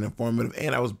fun and informative,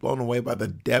 and I was blown away by the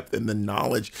depth and the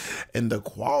knowledge and the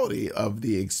quality of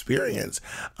the experience.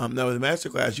 Now, with the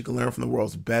masterclass, you can learn from the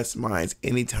world's best minds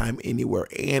anytime, anywhere,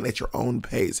 and at your own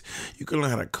pace. You can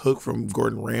learn how to cook from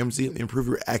Gordon Ramsay, improve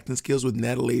your acting skills with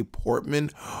Natalie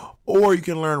Portman, or you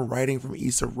can learn writing from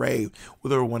Issa Rae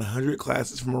with over 100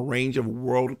 classes from a range of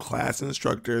world-class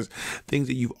instructors. Things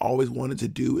that you've always wanted to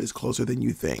do is closer than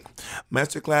you think.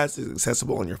 Masterclass is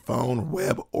accessible on your phone,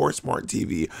 web, or smart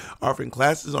TV, offering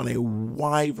classes on a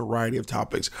wide variety of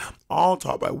topics, all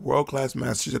taught by world-class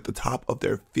masters at the top of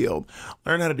their field.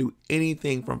 Learn how to do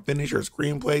anything from finish your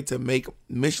screenplay to make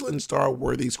Michelin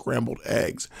star-worthy scrambled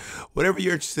eggs. Whatever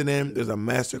you're interested in, there's a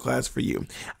masterclass for you.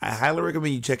 I highly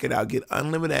recommend you check it out. Get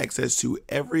unlimited access to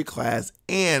every class,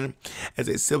 and as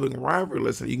a Sibling Rivalry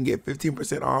listener, you can get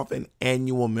 15% off an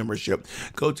annual membership.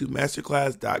 Go to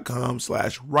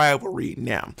masterclass.com/rivalry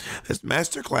now. That's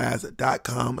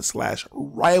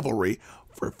masterclass.com/rivalry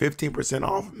for 15%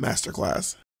 off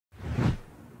masterclass.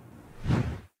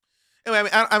 Anyway, I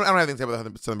mean, I don't have anything to say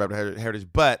about the Southern Baptist heritage,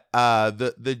 but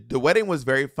the wedding was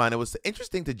very fun. It was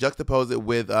interesting to juxtapose it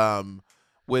with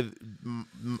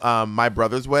my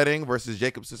brother's wedding versus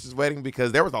Jacob's sister's wedding,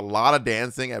 because there was a lot of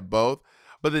dancing at both,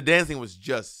 but the dancing was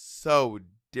just so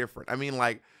different. I mean,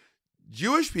 like,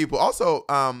 Jewish people also,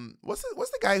 what's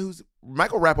the guy who's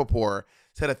Michael Rappaport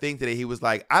said a thing today. He was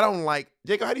like, I don't like,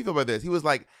 Jacob, how do you feel about this? He was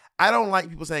like, I don't like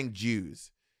people saying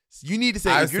Jews. You need to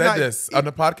say, I said this on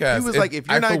the podcast. He was like, if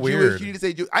you're not Jewish, you need to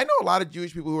say Jew. I know a lot of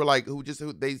Jewish people who are like, who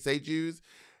they say Jews.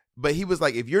 But he was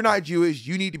like, if you're not Jewish,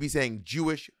 you need to be saying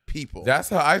Jewish people. That's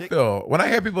how I feel. When I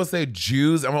hear people say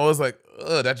Jews, I'm always like,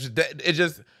 ugh,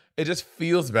 it just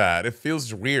feels bad. It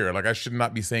feels weird. Like I should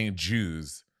not be saying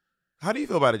Jews. How do you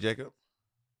feel about it, Jacob?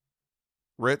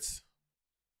 Ritz?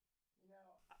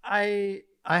 I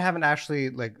haven't actually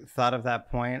thought of that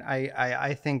point.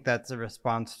 I think that's a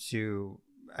response to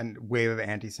a wave of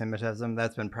anti-Semitism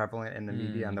that's been prevalent in the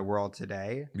media and the world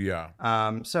today. Yeah.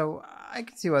 So I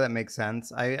can see why that makes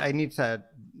sense. I need to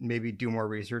maybe do more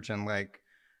research and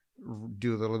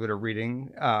do a little bit of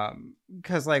reading.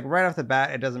 Because like right off the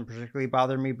bat, it doesn't particularly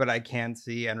bother me, but I can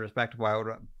see and respect why it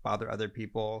would bother other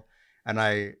people. And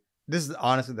this is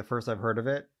honestly the first I've heard of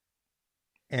it.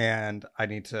 And I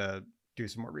need to do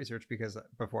some more research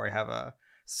before I have a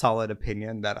solid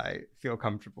opinion that I feel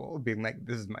comfortable being like,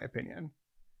 this is my opinion.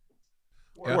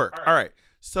 Yeah. Work. All right.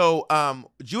 So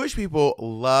Jewish people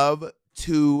love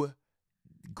to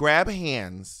grab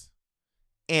hands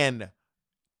and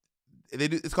they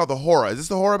do. It's called the hora. Is this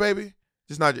the hora, baby?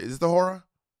 Is this the hora?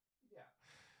 Yeah.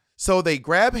 So they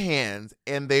grab hands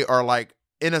and they are like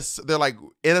they're like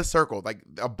in a circle, like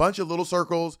a bunch of little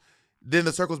circles. Then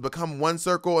the circles become one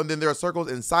circle, and then there are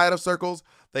circles inside of circles.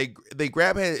 They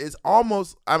grab hands. It's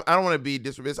almost, I don't want to be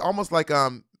disrespectful. It's almost like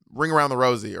Ring Around the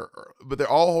Rosie, but they're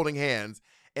all holding hands,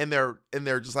 and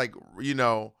they're just like, you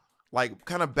know, like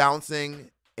kind of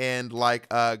bouncing, and like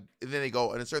and then they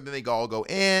go, and then they all go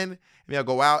in, and they'll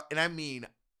go out, and I mean,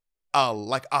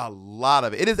 like a lot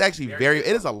of it. It is actually it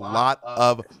is a lot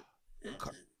of.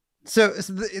 So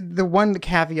the one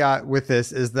caveat with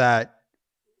this is that,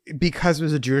 because it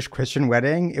was a Jewish Christian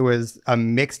wedding, it was a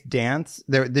mixed dance.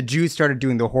 The Jews started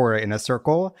doing the hora in a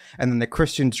circle, and then the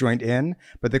Christians joined in,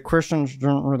 but the Christians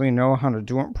didn't really know how to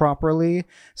do it properly,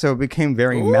 so it became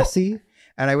very messy.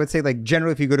 And I would say, like,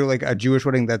 generally, if you go to like a Jewish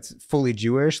wedding that's fully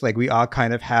Jewish, like we all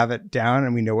kind of have it down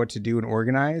and we know what to do and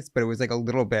organize, but it was like a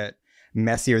little bit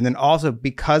messier. And then also,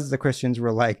 because the Christians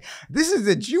were like, this is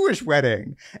a Jewish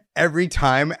wedding, every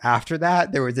time after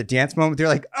that there was a dance moment. They're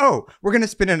like, oh, we're gonna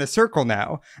spin in a circle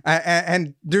now,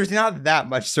 and there's not that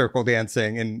much circle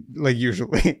dancing, and like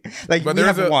usually like but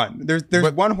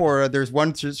there's one hora, there's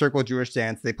one circle Jewish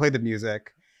dance, they play the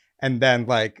music, and then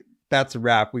like that's a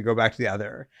wrap, we go back to the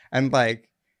other. And like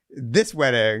this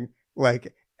wedding,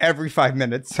 like every 5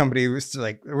 minutes somebody was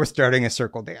like, we're starting a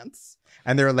circle dance.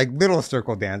 And there are like little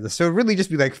circle dances. So it really just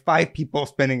be like 5 people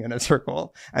spinning in a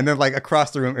circle. And then like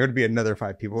across the room, it would be another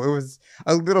 5 people. It was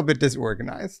a little bit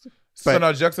disorganized. So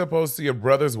now juxtaposed to your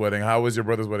brother's wedding, how was your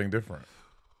brother's wedding different?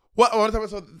 Well, I want to talk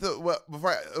about, before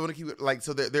I want to keep it, like,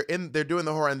 so they're doing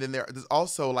the hora, and then there's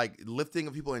also like lifting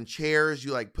of people in chairs.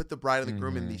 You like put the bride and the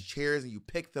groom in these chairs and you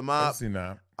pick them up. I've seen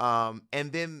that.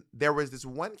 And then there was this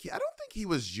one kid, I don't think he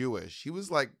was Jewish. He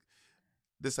was like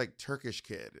this like Turkish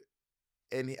kid.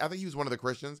 And I think he was one of the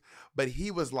Christians, but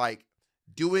he was like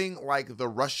doing like the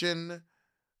Russian,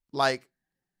 like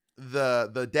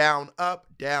the down up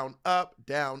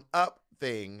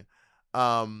thing.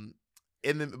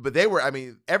 And then, but they were, I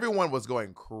mean, everyone was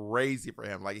going crazy for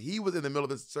him. Like he was in the middle of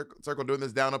this circle doing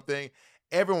this down up thing.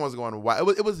 Everyone was going wild.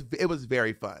 It was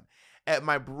very fun. At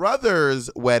my brother's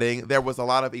wedding, there was a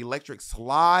lot of electric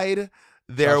slide.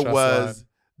 There was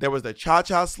the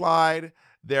cha-cha slide.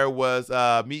 There was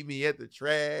Meet Me at the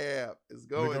Trap. It's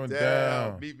going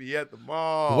down. Meet Me at the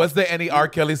mall. Was there any R.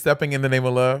 Kelly stepping in the name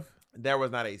of love? There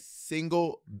was not a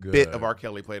single bit of R.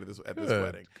 Kelly played at this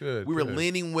wedding. We were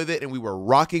leaning with it and we were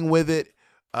rocking with it.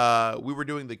 We were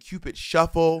doing the Cupid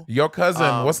Shuffle. Your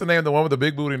cousin, what's the name? The one with the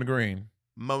big booty in the green?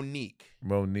 Monique.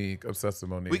 Obsessed with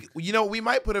Monique. We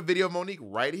might put a video of Monique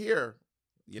right here.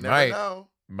 You never know.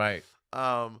 Might.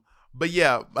 But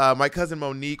yeah, my cousin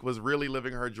Monique was really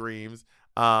living her dreams.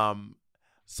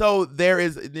 So there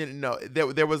is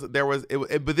there was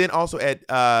but then also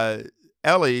at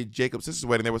Ellie, Jacob's sister's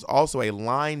wedding, there was also a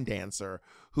line dancer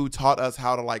who taught us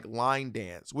how to like line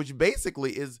dance, which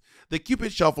basically is the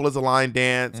Cupid Shuffle is a line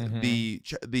dance, the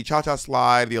cha-cha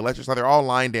slide, the electric slide, they're all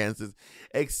line dances,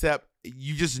 except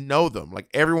you just know them. Like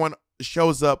everyone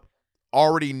shows up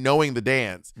already knowing the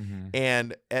dance.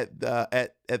 And at the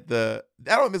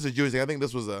I don't think this is a Jewish thing. I think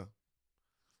this was a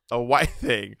white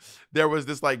thing. There was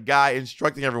this like guy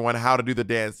instructing everyone how to do the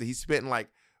dance. He spent like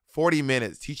 40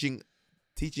 minutes teaching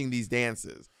these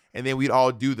dances, and then we'd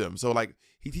all do them. So like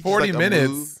he teaches 40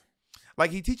 minutes. Like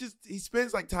he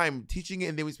spends like time teaching it,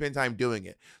 and then we spend time doing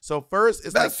it. So first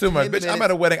it's that's like too much, bitch. I'm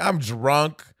at a wedding. I'm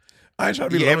drunk. I ain't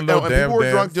trying to be and people were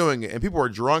drunk doing it, and people were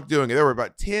drunk doing it. There were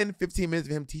about 10-15 minutes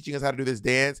of him teaching us how to do this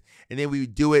dance, and then we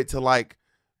would do it to like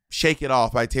Shake It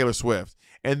Off by Taylor Swift.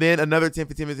 And then another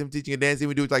 10-15 minutes of him teaching a dance, and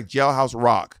we do it like Jailhouse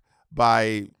Rock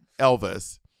by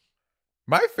Elvis.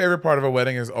 My favorite part of a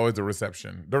wedding is always the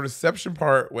reception. The reception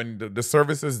part, when the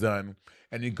service is done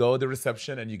and you go to the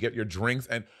reception and you get your drinks.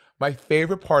 And my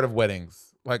favorite part of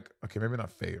weddings, like, okay, maybe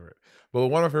not favorite, but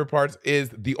one of my favorite parts is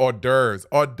the hors d'oeuvres.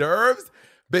 Hors d'oeuvres,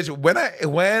 bitch,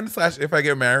 when/if I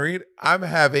get married, I'm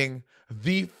having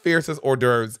the fiercest hors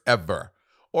d'oeuvres ever.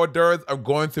 hors d'oeuvres are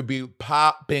going to be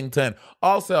poppington.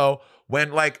 Also,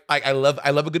 when like I love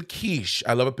a good quiche.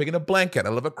 I love a pig in a blanket. I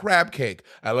love a crab cake.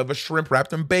 I love a shrimp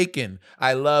wrapped in bacon.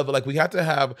 I love like we have to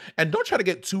have, and don't try to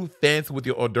get too fancy with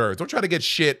your hors d'oeuvres. Don't try to get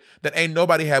shit that ain't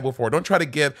nobody had before. Don't try to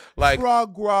get like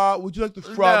frog gras. Would you like the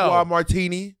frog gras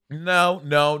martini? No.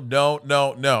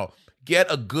 Get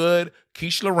a good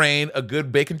quiche Lorraine, a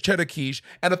good bacon cheddar quiche,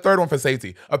 and a third one for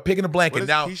safety. A pig in a blanket. What is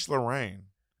now quiche Lorraine?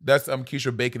 That's quiche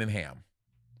with bacon and ham.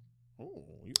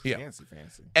 You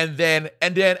fancy. And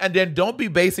then don't be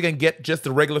basic and get just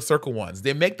the regular circle ones.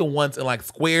 They make the ones in like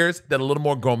squares that are a little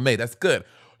more gourmet. That's good.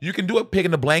 You can do a pig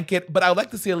in a blanket, but I would like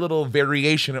to see a little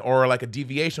variation or like a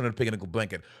deviation on a pig in a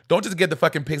blanket. Don't just get the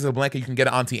fucking pigs in a blanket. You can get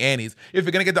an Auntie Annie's. If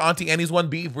you're gonna get the Auntie Annie's one,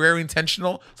 be very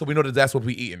intentional so we know that that's what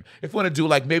we eating. If you want to do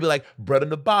like maybe like bread on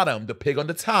the bottom, the pig on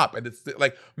the top, and it's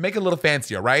like make it a little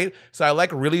fancier, right? So I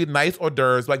like really nice hors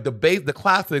d'oeuvres, like the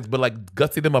classics, but like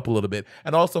gutsy them up a little bit.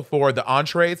 And also for the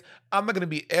entrees, I'm not gonna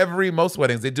be most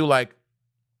weddings they do like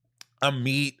a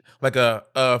meat, like a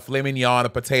filet mignon, a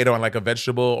potato, and like a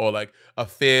vegetable, or like a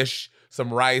fish,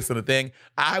 some rice, and a thing.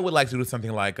 I would like to do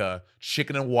something like a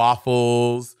chicken and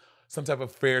waffles, some type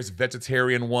of fierce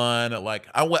vegetarian one. Like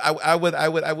I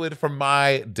would for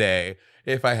my day,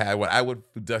 if I had one, I would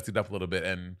dust it up a little bit.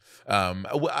 And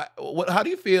how do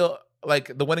you feel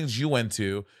like the weddings you went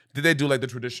to? Did they do like the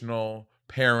traditional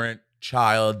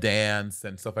parent-child dance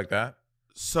and stuff like that?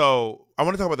 So I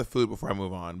want to talk about the food before I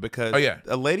move on, because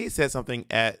a lady said something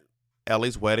at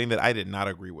Ellie's wedding that I did not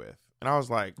agree with. And I was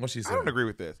like, what she said? I don't agree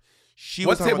with this.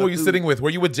 What table were you sitting with? Were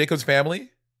you with Jacob's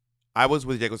family? I was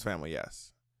with Jacob's family,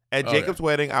 yes. At Jacob's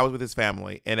wedding, I was with his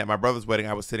family. And at my brother's wedding,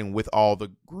 I was sitting with all the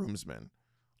groomsmen.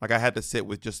 Like I had to sit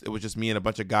with it was just me and a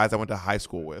bunch of guys I went to high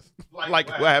school with. Like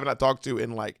who I haven't talked to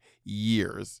in like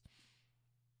years.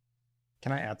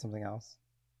 Can I add something else?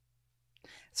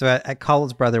 So at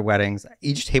Cole's brother weddings,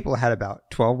 each table had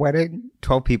about 12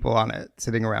 people on it,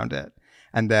 sitting around it.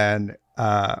 And then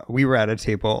we were at a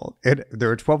table. There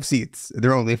were 12 seats.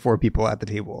 There were only 4 people at the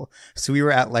table. So we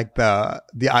were at like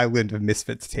the Island of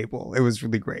Misfits table. It was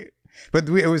really great. But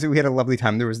we had a lovely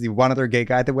time. There was the one other gay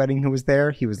guy at the wedding who was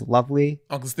there. He was lovely.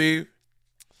 Uncle Steve?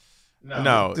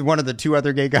 No. One of the 2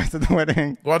 other gay guys at the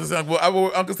wedding.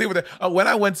 Uncle Steve, when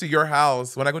I went to your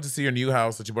house, when I went to see your new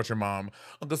house that you brought your mom,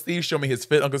 Uncle Steve showed me his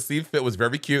fit. Uncle Steve's fit was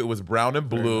very cute. It was brown and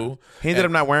blue. He ended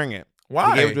up not wearing it.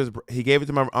 Why? He gave it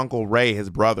to my Uncle Ray, his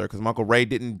brother, because my Uncle Ray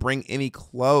didn't bring any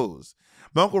clothes.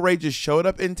 My Uncle Ray just showed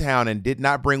up in town and did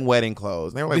not bring wedding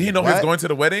clothes. And they were like, did he know he was going to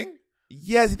the wedding?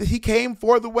 Yes, he came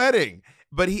for the wedding,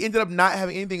 but he ended up not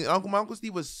having anything. My Uncle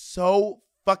Steve was so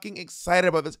fucking excited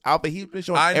about this outfit. He's been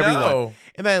showing everyone.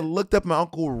 And then I looked up, my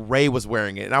Uncle Ray was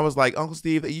wearing it. And I was like, Uncle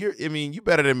Steve, you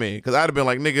better than me. Because I'd have been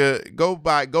like, nigga, go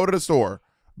to the store,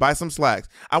 buy some slacks.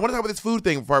 I want to talk about this food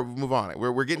thing before we move on.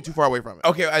 We're getting too far away from it.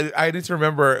 Okay, I need to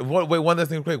remember. Wait, one last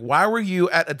thing quick. Why were you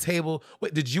at a table?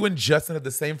 Wait, did you and Justin have the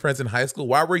same friends in high school?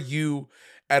 Why were you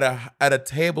at a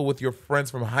table with your friends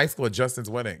from high school at Justin's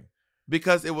wedding?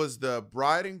 Because it was the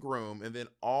bride and groom, and then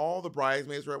all the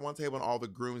bridesmaids were at one table and all the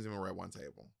groomsmen were at one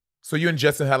table. So you and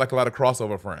Justin had like a lot of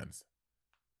crossover friends.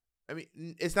 I mean,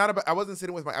 it's not about. I wasn't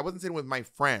sitting with my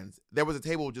friends. There was a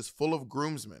table just full of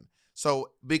groomsmen.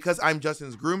 So because I'm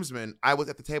Justin's groomsman, I was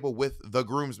at the table with the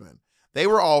groomsmen. They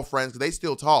were all friends because they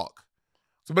still talk.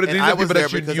 So, but these are people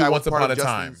that you knew once upon a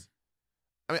time.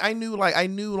 I mean, I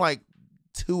knew like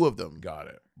 2 of them. Got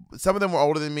it. Some of them were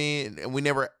older than me, and we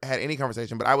never had any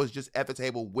conversation. But I was just at the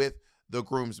table with the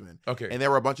groomsmen. Okay. And there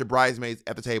were a bunch of bridesmaids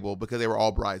at the table because they were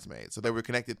all bridesmaids. So they were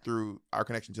connected through our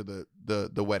connection to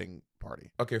the wedding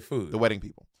party. Okay, food. The wedding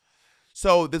people.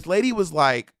 So this lady was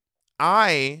like,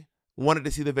 I wanted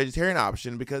to see the vegetarian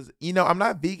option because, I'm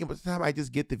not vegan, but sometimes I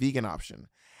just get the vegan option.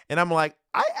 And I'm like,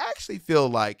 I actually feel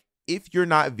like if you're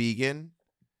not vegan,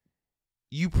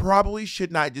 you probably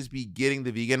should not just be getting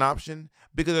the vegan option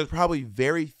because there's probably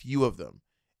very few of them.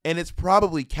 And it's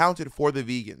probably counted for the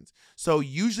vegans. So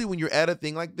usually when you're at a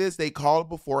thing like this, they call it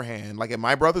beforehand. Like at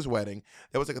my brother's wedding,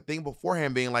 there was like a thing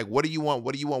beforehand being like, what do you want?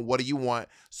 What do you want? What do you want?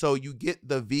 So you get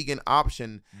the vegan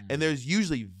option. And there's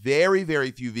usually very,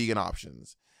 very few vegan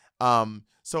options.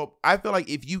 So I feel like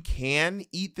if you can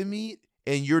eat the meat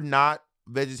and you're not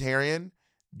vegetarian,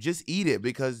 just eat it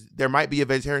because there might be a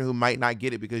vegetarian who might not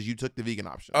get it because you took the vegan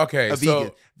option. Okay,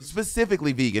 vegan,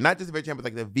 specifically vegan, not just a vegetarian,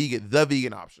 but like the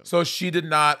vegan option. So she did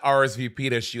not RSVP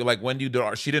that she when you do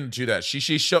she didn't do that. She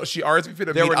RSVP'd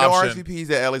a There meat were no option. RSVPs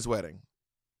at Ellie's wedding.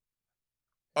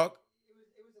 It was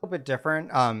a little bit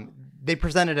different. They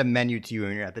presented a menu to you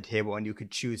when you're at the table, and you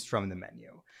could choose from the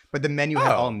menu. But the menu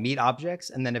had all meat objects,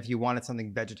 and then if you wanted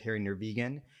something vegetarian or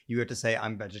vegan, you had to say,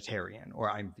 I'm vegetarian or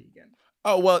I'm vegan.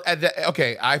 Oh well,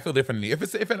 okay. I feel differently. If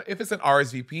it's an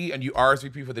RSVP and you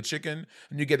RSVP for the chicken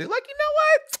and you get it, like, you know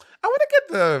what? I want to get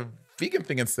the vegan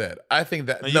thing instead. I think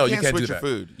that you can't switch do your that.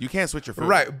 food. You can't switch your food.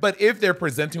 Right, but if they're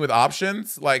presenting with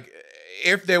options, like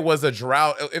if there was a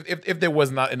drought, if there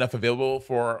was not enough available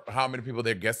for how many people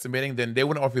they're guesstimating, then they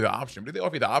wouldn't offer you the option. But if they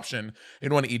offer you the option, and you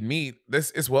don't want to eat meat,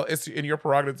 it's in your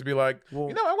prerogative to be like, well,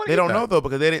 you know, I want to. They don't know though,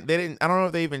 because they didn't. I don't know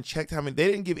if they even checked how many. They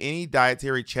didn't give any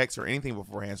dietary checks or anything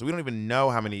beforehand, so we don't even know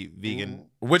how many vegan.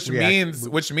 Which means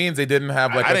they didn't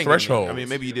have like a threshold. I mean,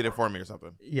 maybe you did it for me or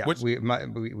something. Yeah,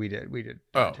 we did.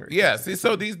 Oh yeah. See,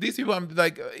 so these people, I'm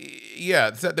like,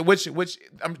 yeah. The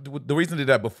reason I did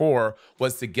that before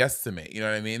was to guesstimate. You know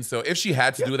what I mean? So if she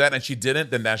had to do that and she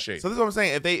didn't, then that's shady. So this is what I'm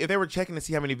saying. If they were checking to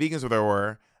see how many vegans there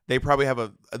were, they probably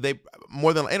have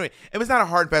more than anyway. If it's not a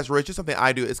hard and fast rule, it's just something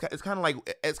I do. It's kind of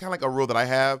like a rule that I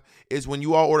have is when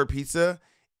you all order pizza,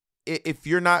 if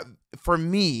you're not, for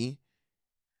me,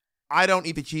 I don't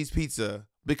eat the cheese pizza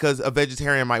because a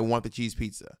vegetarian might want the cheese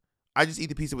pizza. I just eat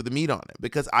the pizza with the meat on it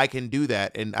because I can do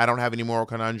that and I don't have any moral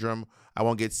conundrum. I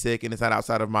won't get sick and it's not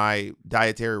outside of my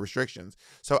dietary restrictions.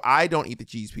 So I don't eat the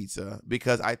cheese pizza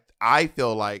because I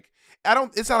feel like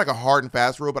it's not like a hard and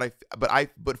fast rule,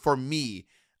 but for me,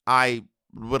 I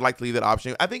would like to leave that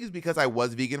option. I think it's because I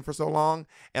was vegan for so long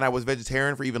and I was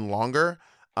vegetarian for even longer.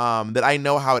 That I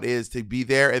know how it is to be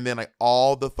there and then like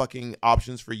all the fucking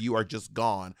options for you are just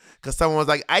gone because someone was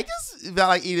like, I just felt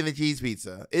like eating the cheese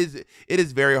pizza. It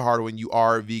is very hard when you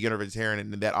are vegan or vegetarian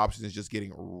and that option is just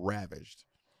getting ravaged.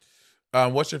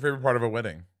 What's your favorite part of a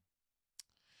wedding?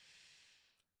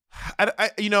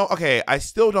 I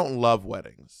still don't love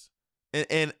weddings.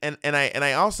 And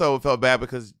I also felt bad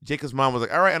because Jacob's mom was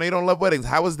like, all right, I know you don't love weddings.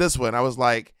 How was this one? I was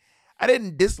like, I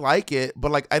didn't dislike it, but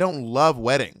like I don't love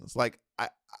weddings.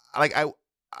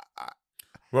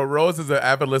 Well, Rose is an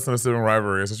avid listener to Sibling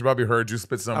Rivalry, so she probably heard you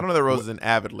spit some. I don't know that Rose is an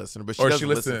avid listener, but she does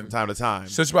listen from time to time.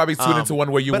 So she probably tuned into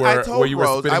one where you were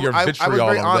spitting your vitriol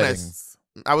on weddings.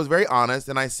 I was very honest,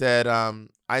 and I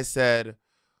said,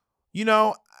 you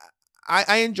know,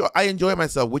 I enjoy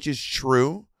myself, which is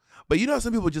true, but you know,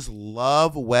 some people just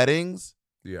love weddings.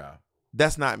 Yeah,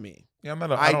 that's not me. Yeah,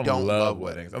 I don't love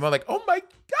weddings. I'm not like, oh my god.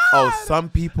 Oh, some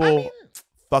people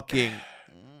fucking.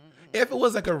 If it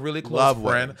was like a really close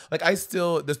friend, like I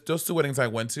still, those two weddings I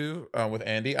went to with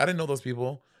Andy, I didn't know those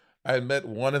people. I had met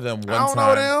one of them one time.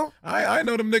 I don't know them. I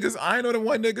know them niggas. I know them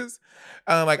white niggas.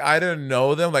 Like I didn't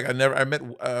know them. Like I met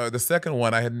the second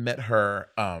one. I had met her.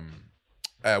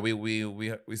 We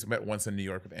met once in New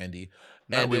York with Andy.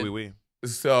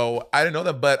 So I didn't know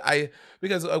that, but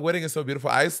because a wedding is so beautiful,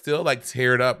 I still like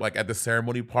teared up like at the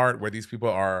ceremony part where these people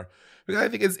are. Because I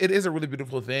think it is a really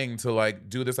beautiful thing to like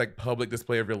do this like public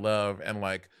display of your love and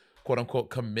like quote unquote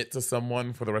commit to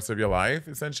someone for the rest of your life,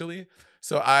 essentially.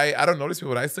 So I don't know these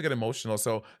people, but I still get emotional.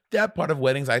 So that part of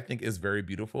weddings I think is very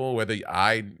beautiful, whether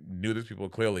I knew these people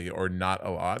clearly or not a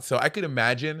lot. So I could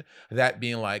imagine that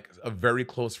being like a very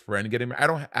close friend getting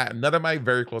married. None of my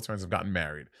very close friends have gotten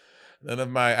married.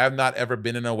 I've not ever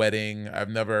been in a wedding. I've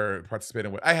never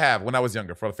participated in I have when I was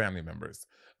younger for the family members.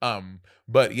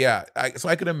 But yeah, so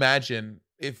I could imagine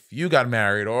if you got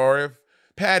married or if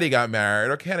Patty got married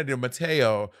or Kennedy or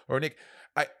Mateo or Nick,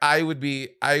 I would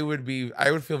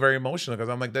feel very emotional because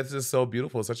I'm like, this is so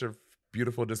beautiful. Such a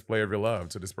beautiful display of your love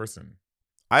to this person.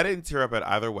 I didn't tear up at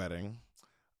either wedding.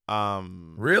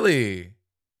 Really?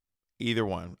 Either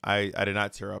one. I did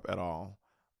not tear up at all.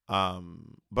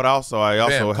 But I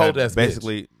also had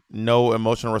basically no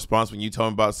emotional response when you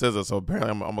told me about SZA. So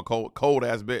apparently I'm a cold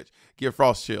ass bitch. Get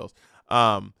frost chills.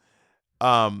 And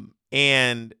I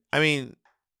mean,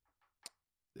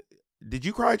 did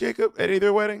you cry, Jacob, at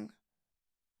either wedding?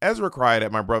 Ezra cried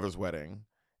at my brother's wedding.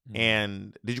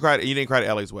 And did you cry? You didn't cry at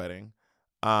Ellie's wedding.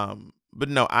 But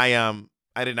no, I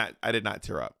did not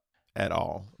tear up at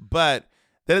all. But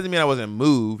that doesn't mean I wasn't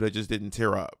moved. I just didn't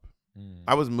tear up.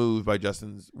 I was moved by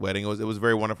Justin's wedding. It was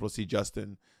very wonderful to see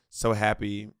Justin so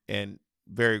happy and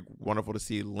very wonderful to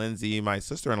see Lindsay, my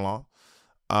sister-in-law.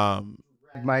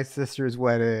 My sister's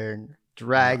wedding.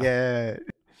 Drag it.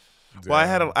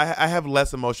 Well, I have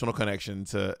less emotional connection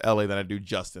to Ellie than I do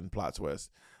Justin, plot twist.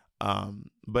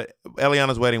 But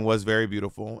Eliana's wedding was very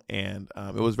beautiful, and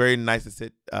it was very nice to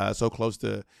sit so close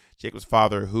to Jacob's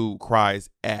father, who cries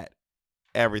at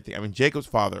everything. I mean, Jacob's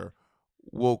father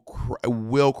will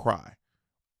cry.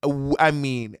 I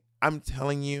mean, I'm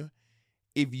telling you,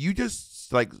 if you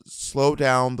just like slow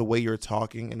down the way you're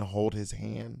talking and hold his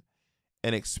hand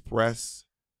and express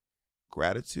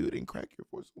gratitude and crack your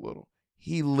voice a little,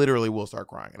 he literally will start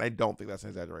crying. And I don't think that's an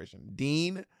exaggeration.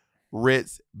 Dean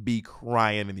Ritz be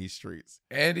crying in these streets.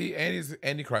 Andy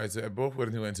cries. Both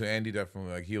weddings he went to, Andy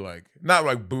definitely like he like not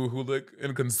like boo-hoo like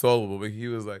inconsolable, but he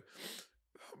was like,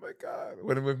 oh my God.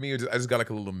 When with me, I just got like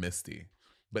a little misty.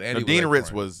 But Andy, Dean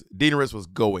Ritz was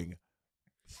going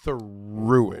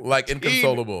through it, like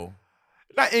inconsolable.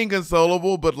 Not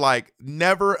inconsolable, but like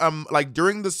never. Like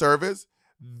during the service,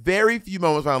 very few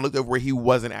moments when I looked over where he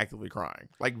wasn't actively crying.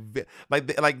 Like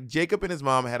Jacob and his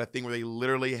mom had a thing where they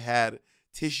literally had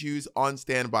tissues on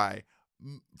standby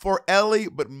for Ellie,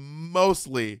 but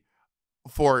mostly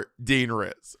for Dean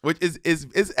Ritz, which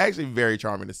is actually very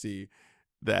charming to see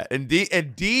that. And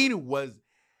Dean was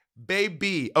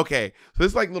baby. Okay, so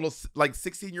this like little like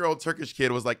 16-year-old Turkish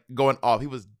kid was like going off. He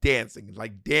was dancing,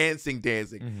 like dancing.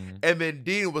 Mm-hmm. And then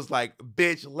Dean was like,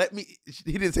 bitch, let me.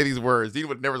 He didn't say these words. Dean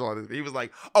would never say this. He was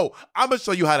like, oh, I'm gonna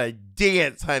show you how to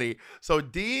dance, honey. So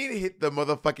Dean hit the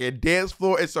motherfucking dance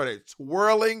floor and started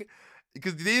twirling.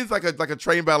 Because Dean's like a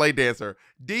trained ballet dancer.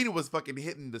 Dean was fucking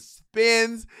hitting the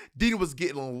spins. Dean was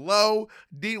getting low.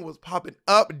 Dean was popping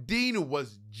up. Dean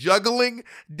was juggling.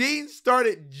 Dean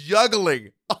started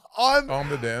juggling on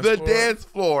the dance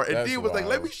floor. And Dean was like,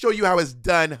 let me show you how it's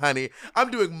done, honey. I'm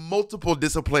doing multiple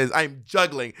disciplines. I'm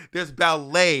juggling. There's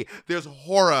ballet. There's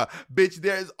horror. Bitch,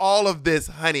 there's all of this,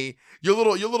 honey. Your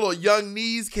little young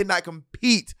knees cannot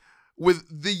compete with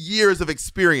the years of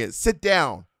experience. Sit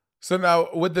down. So now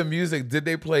with the music, did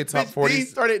they play top 40? He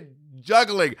started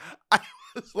juggling. I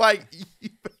was like, you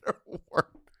better work.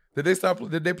 Did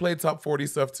they play top 40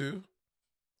 stuff too?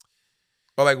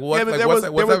 Or like what? Yeah, like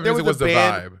what type of music was the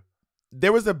vibe?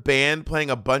 There was a band playing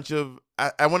a bunch of.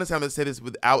 I want to say this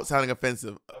without sounding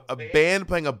offensive. A band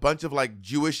playing a bunch of like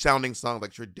Jewish sounding songs,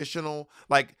 like traditional.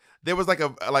 Like there was like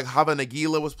Hava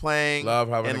Nagila was playing. Love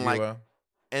Hava Nagila.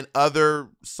 And other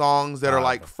songs that are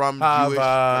like from Jewish.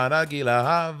 But it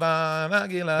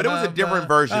was a different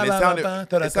version. It sounded a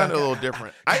little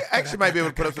different. I actually might be able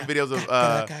to put up some videos of.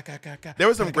 There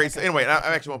was some great. Anyway,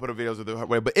 I actually won't put up videos of the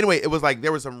way. But anyway, it was like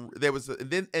there was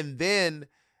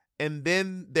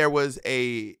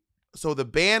a. So the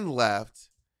band left.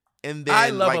 And then I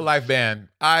love a live band.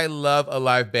 I love a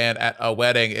live band at a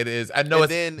wedding. It is. I know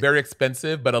it's very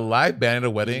expensive, but a live band at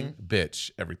a wedding,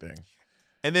 bitch, everything.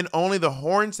 And then only the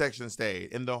horn section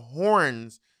stayed. And the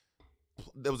horns,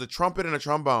 there was a trumpet and a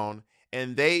trombone,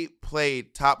 and they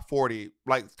played top 40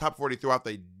 throughout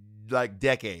the like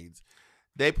decades.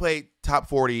 They played top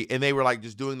 40, and they were like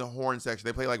just doing the horn section.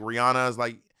 They played like Rihanna's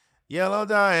like Yellow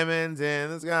Diamonds in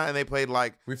the Sky, and they played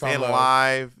like We Found Love.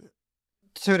 Live.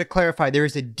 So to clarify, there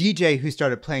was a DJ who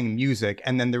started playing music,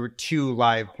 and then there were two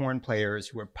live horn players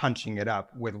who were punching it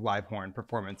up with live horn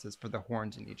performances for the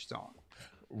horns in each song.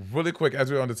 Really quick,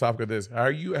 as we're on the topic of this,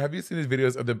 have you seen these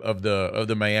videos of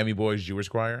the Miami Boys Jewish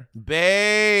choir?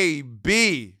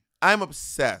 Baby, I'm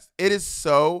obsessed. It is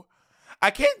so. I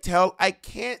can't tell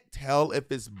if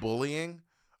it's bullying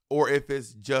or if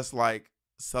it's just like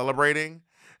celebrating.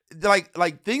 Like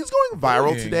things going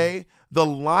viral today. The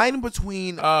line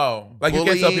between like bullying,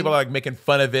 you can tell people are like making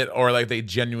fun of it or like they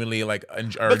genuinely like are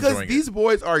enjoying it. Because these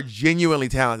boys are genuinely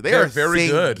talented. They're very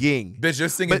good. Bitch,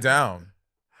 just sing it down.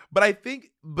 But I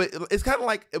think, but it's kind of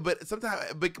like, but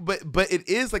sometimes, but it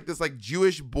is like this like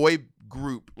Jewish boy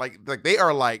group, like they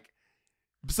are like,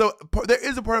 so there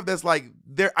is a part of this like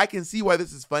there. I can see why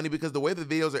this is funny because the way the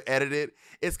videos are edited,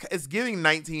 it's giving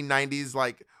 1990s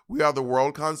like We Are the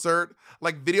World concert.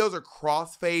 Like videos are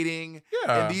crossfading,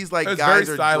 and these like it's guys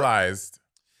very are stylized.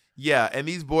 Yeah, and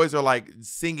these boys are like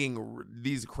singing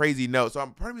these crazy notes. So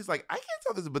part of me is like, I can't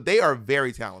tell this, but they are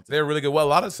very talented. They're really good.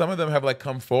 Well, some of them have like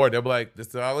come forward. They're like,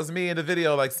 this was me in the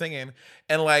video, like singing,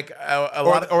 and like a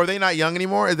lot. Or are they not young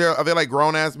anymore? Are they like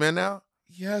grown ass men now?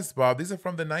 Yes, Bob. These are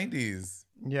from the 90s.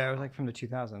 Yeah, it was like from the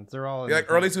 2000s. They're all like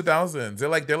early 2000s.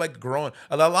 They're like grown.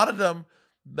 A lot of them,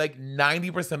 like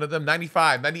 90% of them,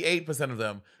 95, 98% of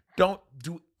them don't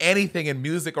do anything in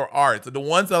music or art. The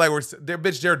ones that like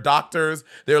they're doctors,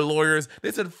 they're lawyers.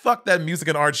 They said, fuck that music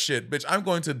and art shit, bitch. I'm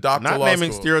going to law school. Not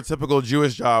naming stereotypical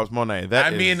Jewish jobs,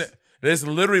 Monét. It's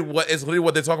literally what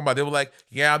they're talking about. They were like,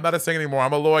 yeah, I'm not a singer anymore.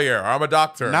 I'm a lawyer or I'm a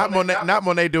doctor. Not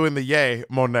Monét doing the yay,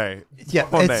 Monét. Yeah,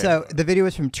 Monét. The video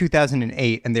was from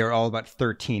 2008, and they were all about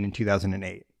 13 in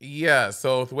 2008. Yeah,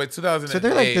 so wait, 2008. So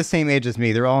they're like the same age as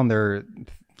me. They're all in their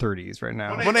 30s right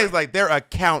now. Monét's like, they're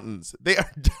accountants. They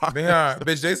are doctors. They are.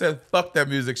 Bitch, they said, fuck that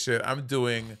music shit. I'm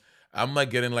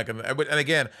like getting like,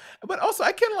 but also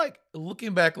I can like,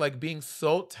 looking back, like being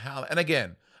so talented. And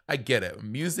again, I get it.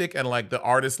 Music and like the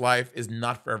artist life is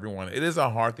not for everyone. It is a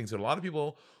hard thing. So a lot of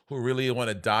people who really want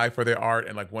to die for their art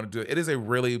and like want to do it. It is a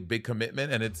really big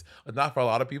commitment, and it's not for a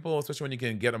lot of people, especially when you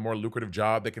can get a more lucrative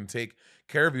job that can take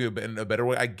care of you in a better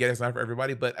way. I get it's not for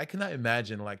everybody, but I cannot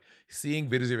imagine like seeing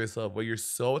videos of yourself where you're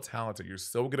so talented, you're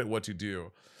so good at what you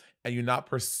do, and you're not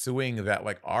pursuing that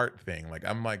like art thing. Like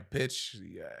I'm like, bitch,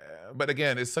 yeah. But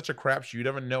again, it's such a crapshoot. You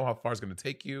never know how far it's gonna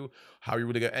take you, how you're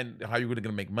really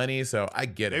gonna make money. So I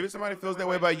get it. Maybe somebody feels that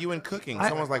way about you in cooking.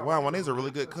 Someone's like, wow, Monét's a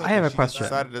really good cook. I have a question.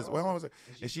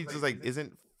 And she just like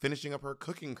isn't finishing up her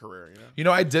cooking career. You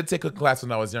know, I did take cooking class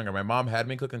when I was younger. My mom had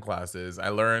me cooking classes. I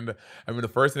learned, the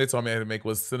first thing they told me I had to make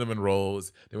was cinnamon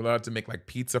rolls. They were allowed to make like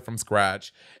pizza from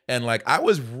scratch. And like, I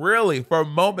was really, for a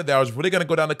moment there, I was really going to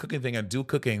go down the cooking thing and do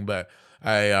cooking. But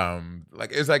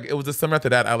it was the summer after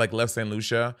that, I like left St.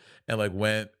 Lucia and like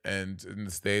went and in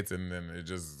the States, and then it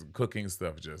just cooking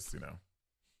stuff, just,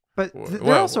 But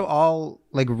they're also all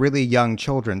like really young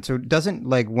children. So doesn't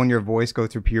like when your voice go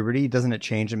through puberty, doesn't it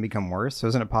change and become worse? So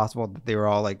isn't it possible that they were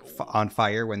all like on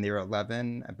fire when they were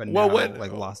 11, but now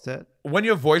lost it? When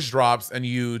your voice drops and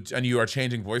you are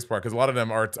changing voice part, because a lot of them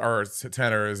are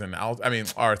tenors and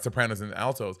are sopranos and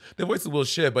altos, their voices will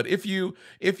shift. But if you're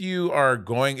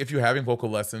having vocal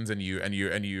lessons and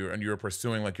you're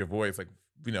pursuing like your voice, like,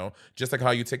 just like how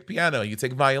you take piano, you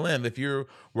take violin. If you're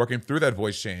working through that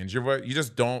voice change, you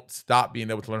just don't stop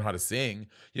being able to learn how to sing.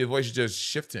 Your voice is just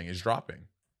shifting, is dropping.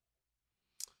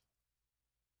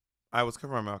 I was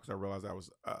covering my mouth because I realized I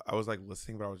was like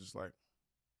listening, but I was just like,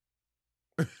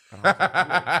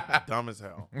 dumb as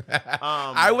hell.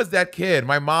 I was that kid.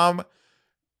 My mom.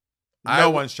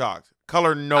 No one's shocked.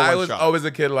 Color, no one's shocked. I was always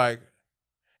a kid like,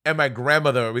 and my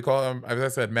grandmother, we call him, as I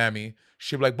said, Mammy.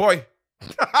 She'd be like, boy.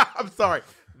 I'm sorry.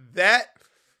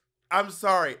 I'm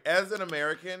sorry. As an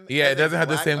American, it doesn't have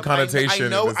the same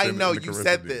connotation. I know. You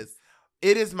said this.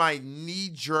 It is my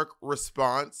knee-jerk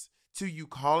response to you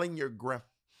calling your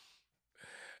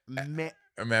Mammy,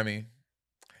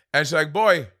 and she's like,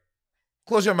 "Boy,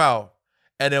 close your mouth."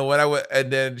 And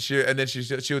then she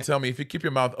would tell me, if you keep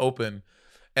your mouth open.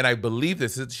 And I believe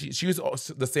this. She was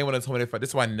the same one that told me this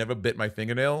is why I never bit my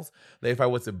fingernails. That if I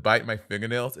was to bite my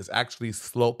fingernails, it's actually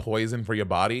slow poison for your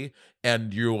body,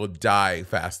 and you will die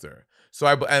faster. So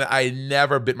I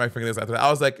never bit my fingernails after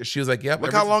that. She was like, "Yep."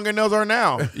 Look how long your nails are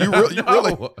now. You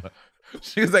really.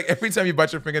 She was like, every time you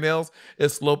bite your fingernails,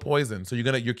 it's slow poison. So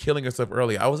you're killing yourself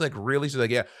early. I was like, really? She's like,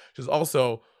 yeah. She's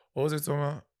also, what was it talking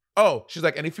about? Oh, she's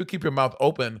like, and if you keep your mouth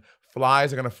open,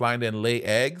 flies are gonna fly in there and lay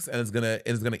eggs, and it's gonna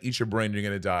eat your brain. And you're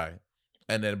gonna die.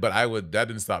 And then, that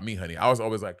didn't stop me, honey. I was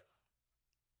always like,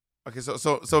 okay,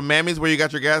 so Mammy's where you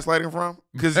got your gaslighting from?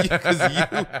 Because you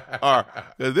are.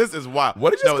 This is wild.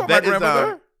 What did you call my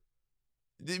grandmother?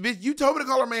 You told me to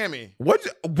call her Mammy. What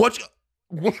you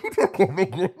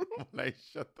Like,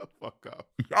 shut the fuck up.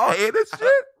 Y'all hear this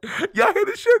shit? Y'all hear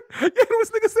this shit? Y'all hear what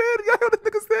this nigga said? Y'all hear what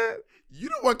this nigga said? You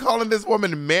don't want calling this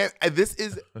woman man. This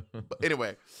is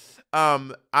anyway.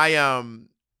 Wait,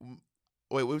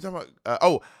 what were we talking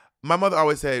about? my mother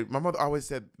always said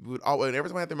every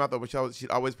time I had their mouth open,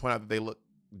 she'd always point out that they look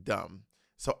dumb.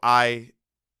 So I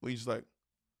always like.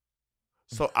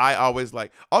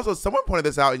 Also, someone pointed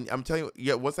this out, and I'm telling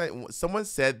you, someone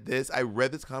said this. I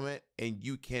read this comment, and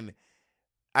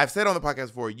I've said on the podcast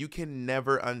before, you can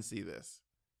never unsee this.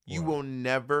 You will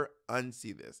never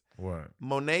unsee this. What?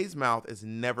 Monét's mouth is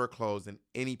never closed in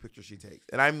any picture she takes,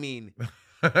 and I mean,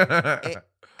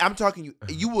 I'm talking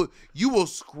you will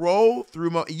scroll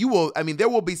through. There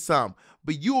will be some,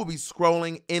 but you will be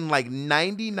scrolling in like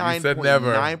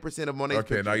 99.9% of Monét's Okay,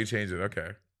 pictures. now you change it. Okay.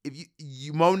 If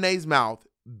you Monet's mouth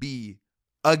be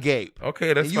agape.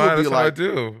 Okay, that's fine. That's what I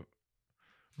do.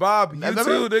 Bob, you too,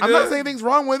 nigga. I'm not saying anything's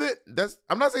wrong with it.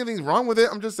 I'm not saying anything's wrong with it.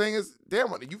 I'm just saying it's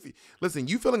damn. Listen,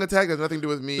 you feeling attacked has nothing to do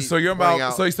with me. So your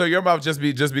mouth, so your mouth just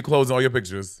be closed in all your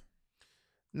pictures.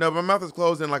 No, my mouth is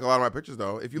closed in like a lot of my pictures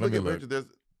though. If you look at pictures,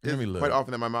 it's quite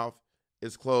often that my mouth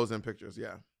is closed in pictures.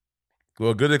 Yeah.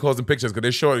 Well, good at closing pictures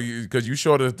because you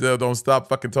sure don't stop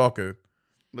fucking talking.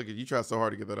 Look at you! Try so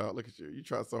hard to get that out. Look at you! You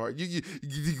try so hard. I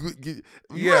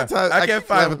can't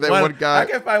find one guy. I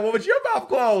can't find one with your mouth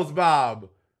closed, Bob.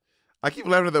 I keep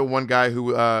laughing at that one guy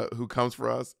who comes for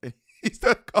us, and he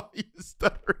started calling you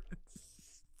stuttering.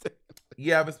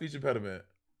 Yeah, I have a speech impediment.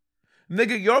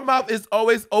 Nigga, your mouth is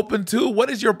always open too. What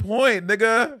is your point,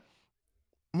 nigga?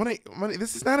 Money,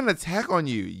 this is not an attack on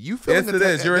you. You feel yes, it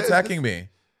is. You're attacking me.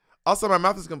 Also, my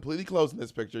mouth is completely closed in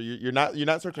this picture. You're not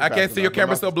searching. I can't see your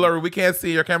camera's so blurry. We can't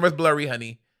see your camera's blurry,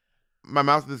 honey. My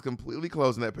mouth is completely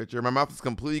closed in that picture. My mouth is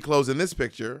completely closed in this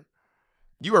picture.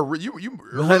 You are you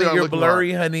honey, you're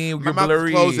blurry, honey. You're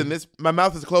blurry. My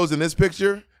mouth is closed in this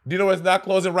picture. Do you know what's not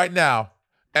closing right now?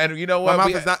 And you know what?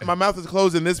 My mouth is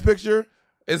closed in this picture.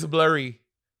 It's blurry.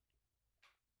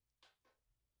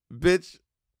 Bitch.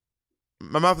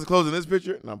 My mouth is closed in this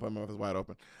picture. No, my mouth is wide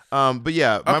open. But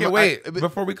yeah. Okay, wait.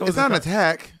 Before we close, it's not an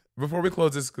attack. Before we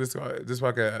close this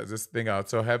podcast, this thing out.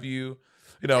 So have you?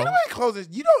 You know, anyway, close this.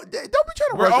 You don't be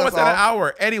trying to. We're almost at an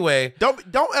hour. Anyway, don't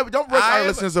rush our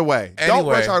listeners away. Don't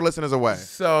rush our listeners away.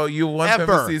 So you once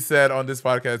famously said on this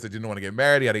podcast that you didn't want to get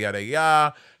married. Yada yada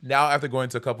yada. Now after going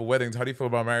to a couple weddings, how do you feel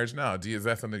about marriage now? Is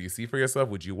that something you see for yourself?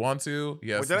 Would you want to?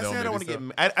 Yes. Did I say I don't want to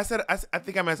get? I said I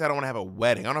think I meant I don't want to have a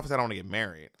wedding. I don't know if I said I want to get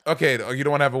married. Okay, you don't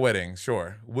want to have a wedding.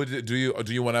 Sure. Do you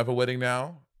want to have a wedding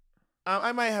now?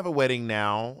 I might have a wedding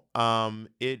now.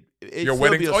 Your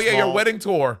wedding. Your wedding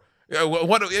tour.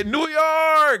 What in New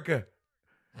York,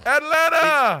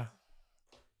 Atlanta?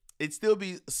 It'd still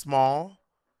be small.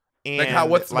 And like how?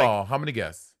 What's small? How many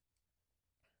guests?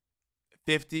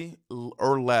 50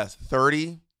 or less.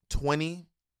 30, 20.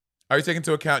 Are you taking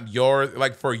into account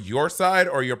for your side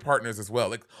or your partners as well?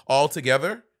 Like all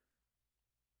together?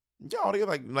 Yeah, all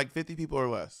together like 50 people or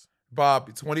less.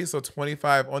 Bob, 20, so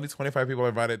 25. Only 25 people are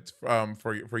invited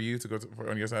for you to go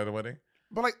on your side of the wedding.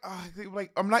 But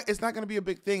I'm not. It's not gonna be a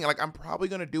big thing. Like I'm probably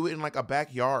gonna do it in like a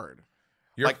backyard.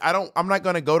 I'm not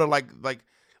gonna go to like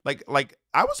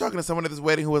I was talking to someone at this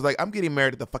wedding who was like, I'm getting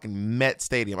married at the fucking Met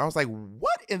Stadium. I was like,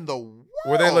 what in the world?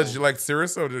 Were they like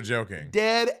serious or they're joking?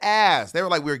 Dead ass. They were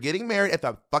like, we're getting married at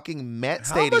the fucking Met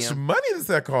Stadium. How much money does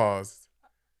that cost?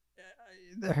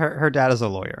 Her dad is a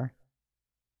lawyer.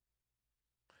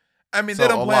 I mean, they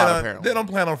don't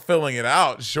plan on filling it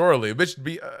out, surely. Bitch,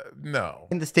 no.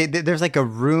 In the state, there's like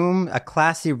a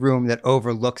classy room that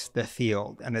overlooks the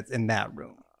field, and it's in that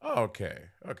room. Okay.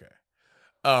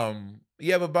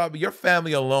 Yeah, but Bobby, your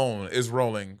family alone is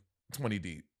rolling 20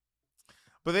 deep.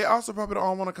 But they also probably don't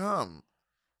all want to come.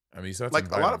 I mean, so like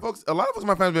a lot of folks in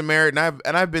my family's been married,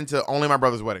 and I've been to only my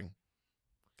brother's wedding.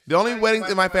 The only weddings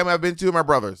in my family I've been to are my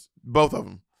brother's, both of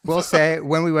them. We'll say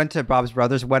when we went to Bob's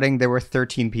brother's wedding, there were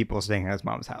 13 people staying at his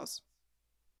mom's house.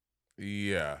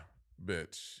 Yeah,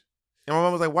 bitch. And my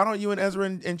mom was like, why don't you and Ezra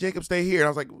and Jacob stay here? And I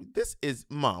was like, this is,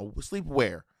 Mom, sleep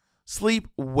where? Sleep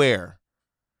where?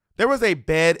 There was a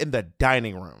bed in the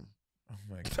dining room. Oh,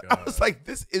 my God. I was like,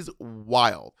 this is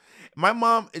wild. My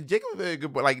mom, Jacob is very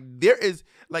good, but like, there is,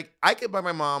 like, I could buy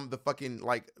my mom the fucking,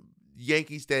 like,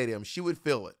 Yankee Stadium. She would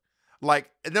fill it.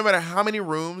 Like, no matter how many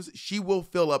rooms, she will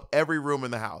fill up every room in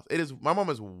the house. My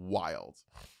mom is wild.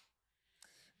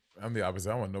 I'm the opposite.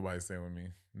 I don't want nobody staying with me.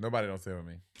 Nobody don't stay with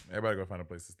me. Everybody go find a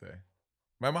place to stay.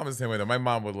 My mom is the same way though. My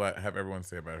mom would have everyone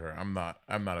stay by her. I'm not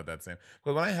at that same.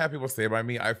 Because when I have people stay by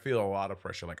me, I feel a lot of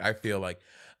pressure. Like I feel like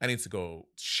I need to go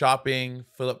shopping,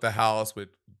 fill up the house with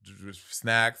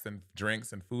snacks and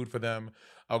drinks and food for them.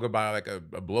 I'll go buy like a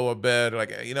blow-up bed.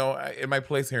 Like, you know, in my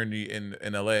place here in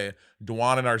LA,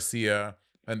 Duan and Arcia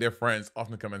and their friends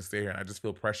often come and stay here. And I just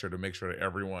feel pressure to make sure that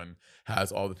everyone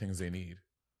has all the things they need.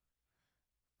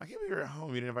 I can't believe you're at home.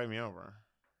 You didn't invite me over.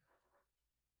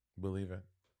 Believe it.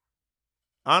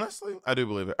 Honestly, I do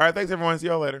believe it. All right, thanks everyone. See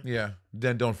y'all later. Yeah.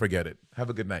 Then don't forget it. Have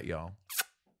a good night, y'all.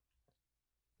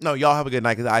 No, y'all have a good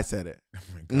night because I said it. Oh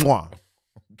my God.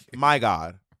 Okay. My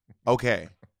God. Okay.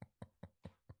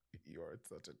 You are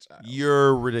such a child.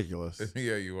 You're ridiculous.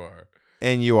 Yeah, you are.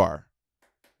 And you are.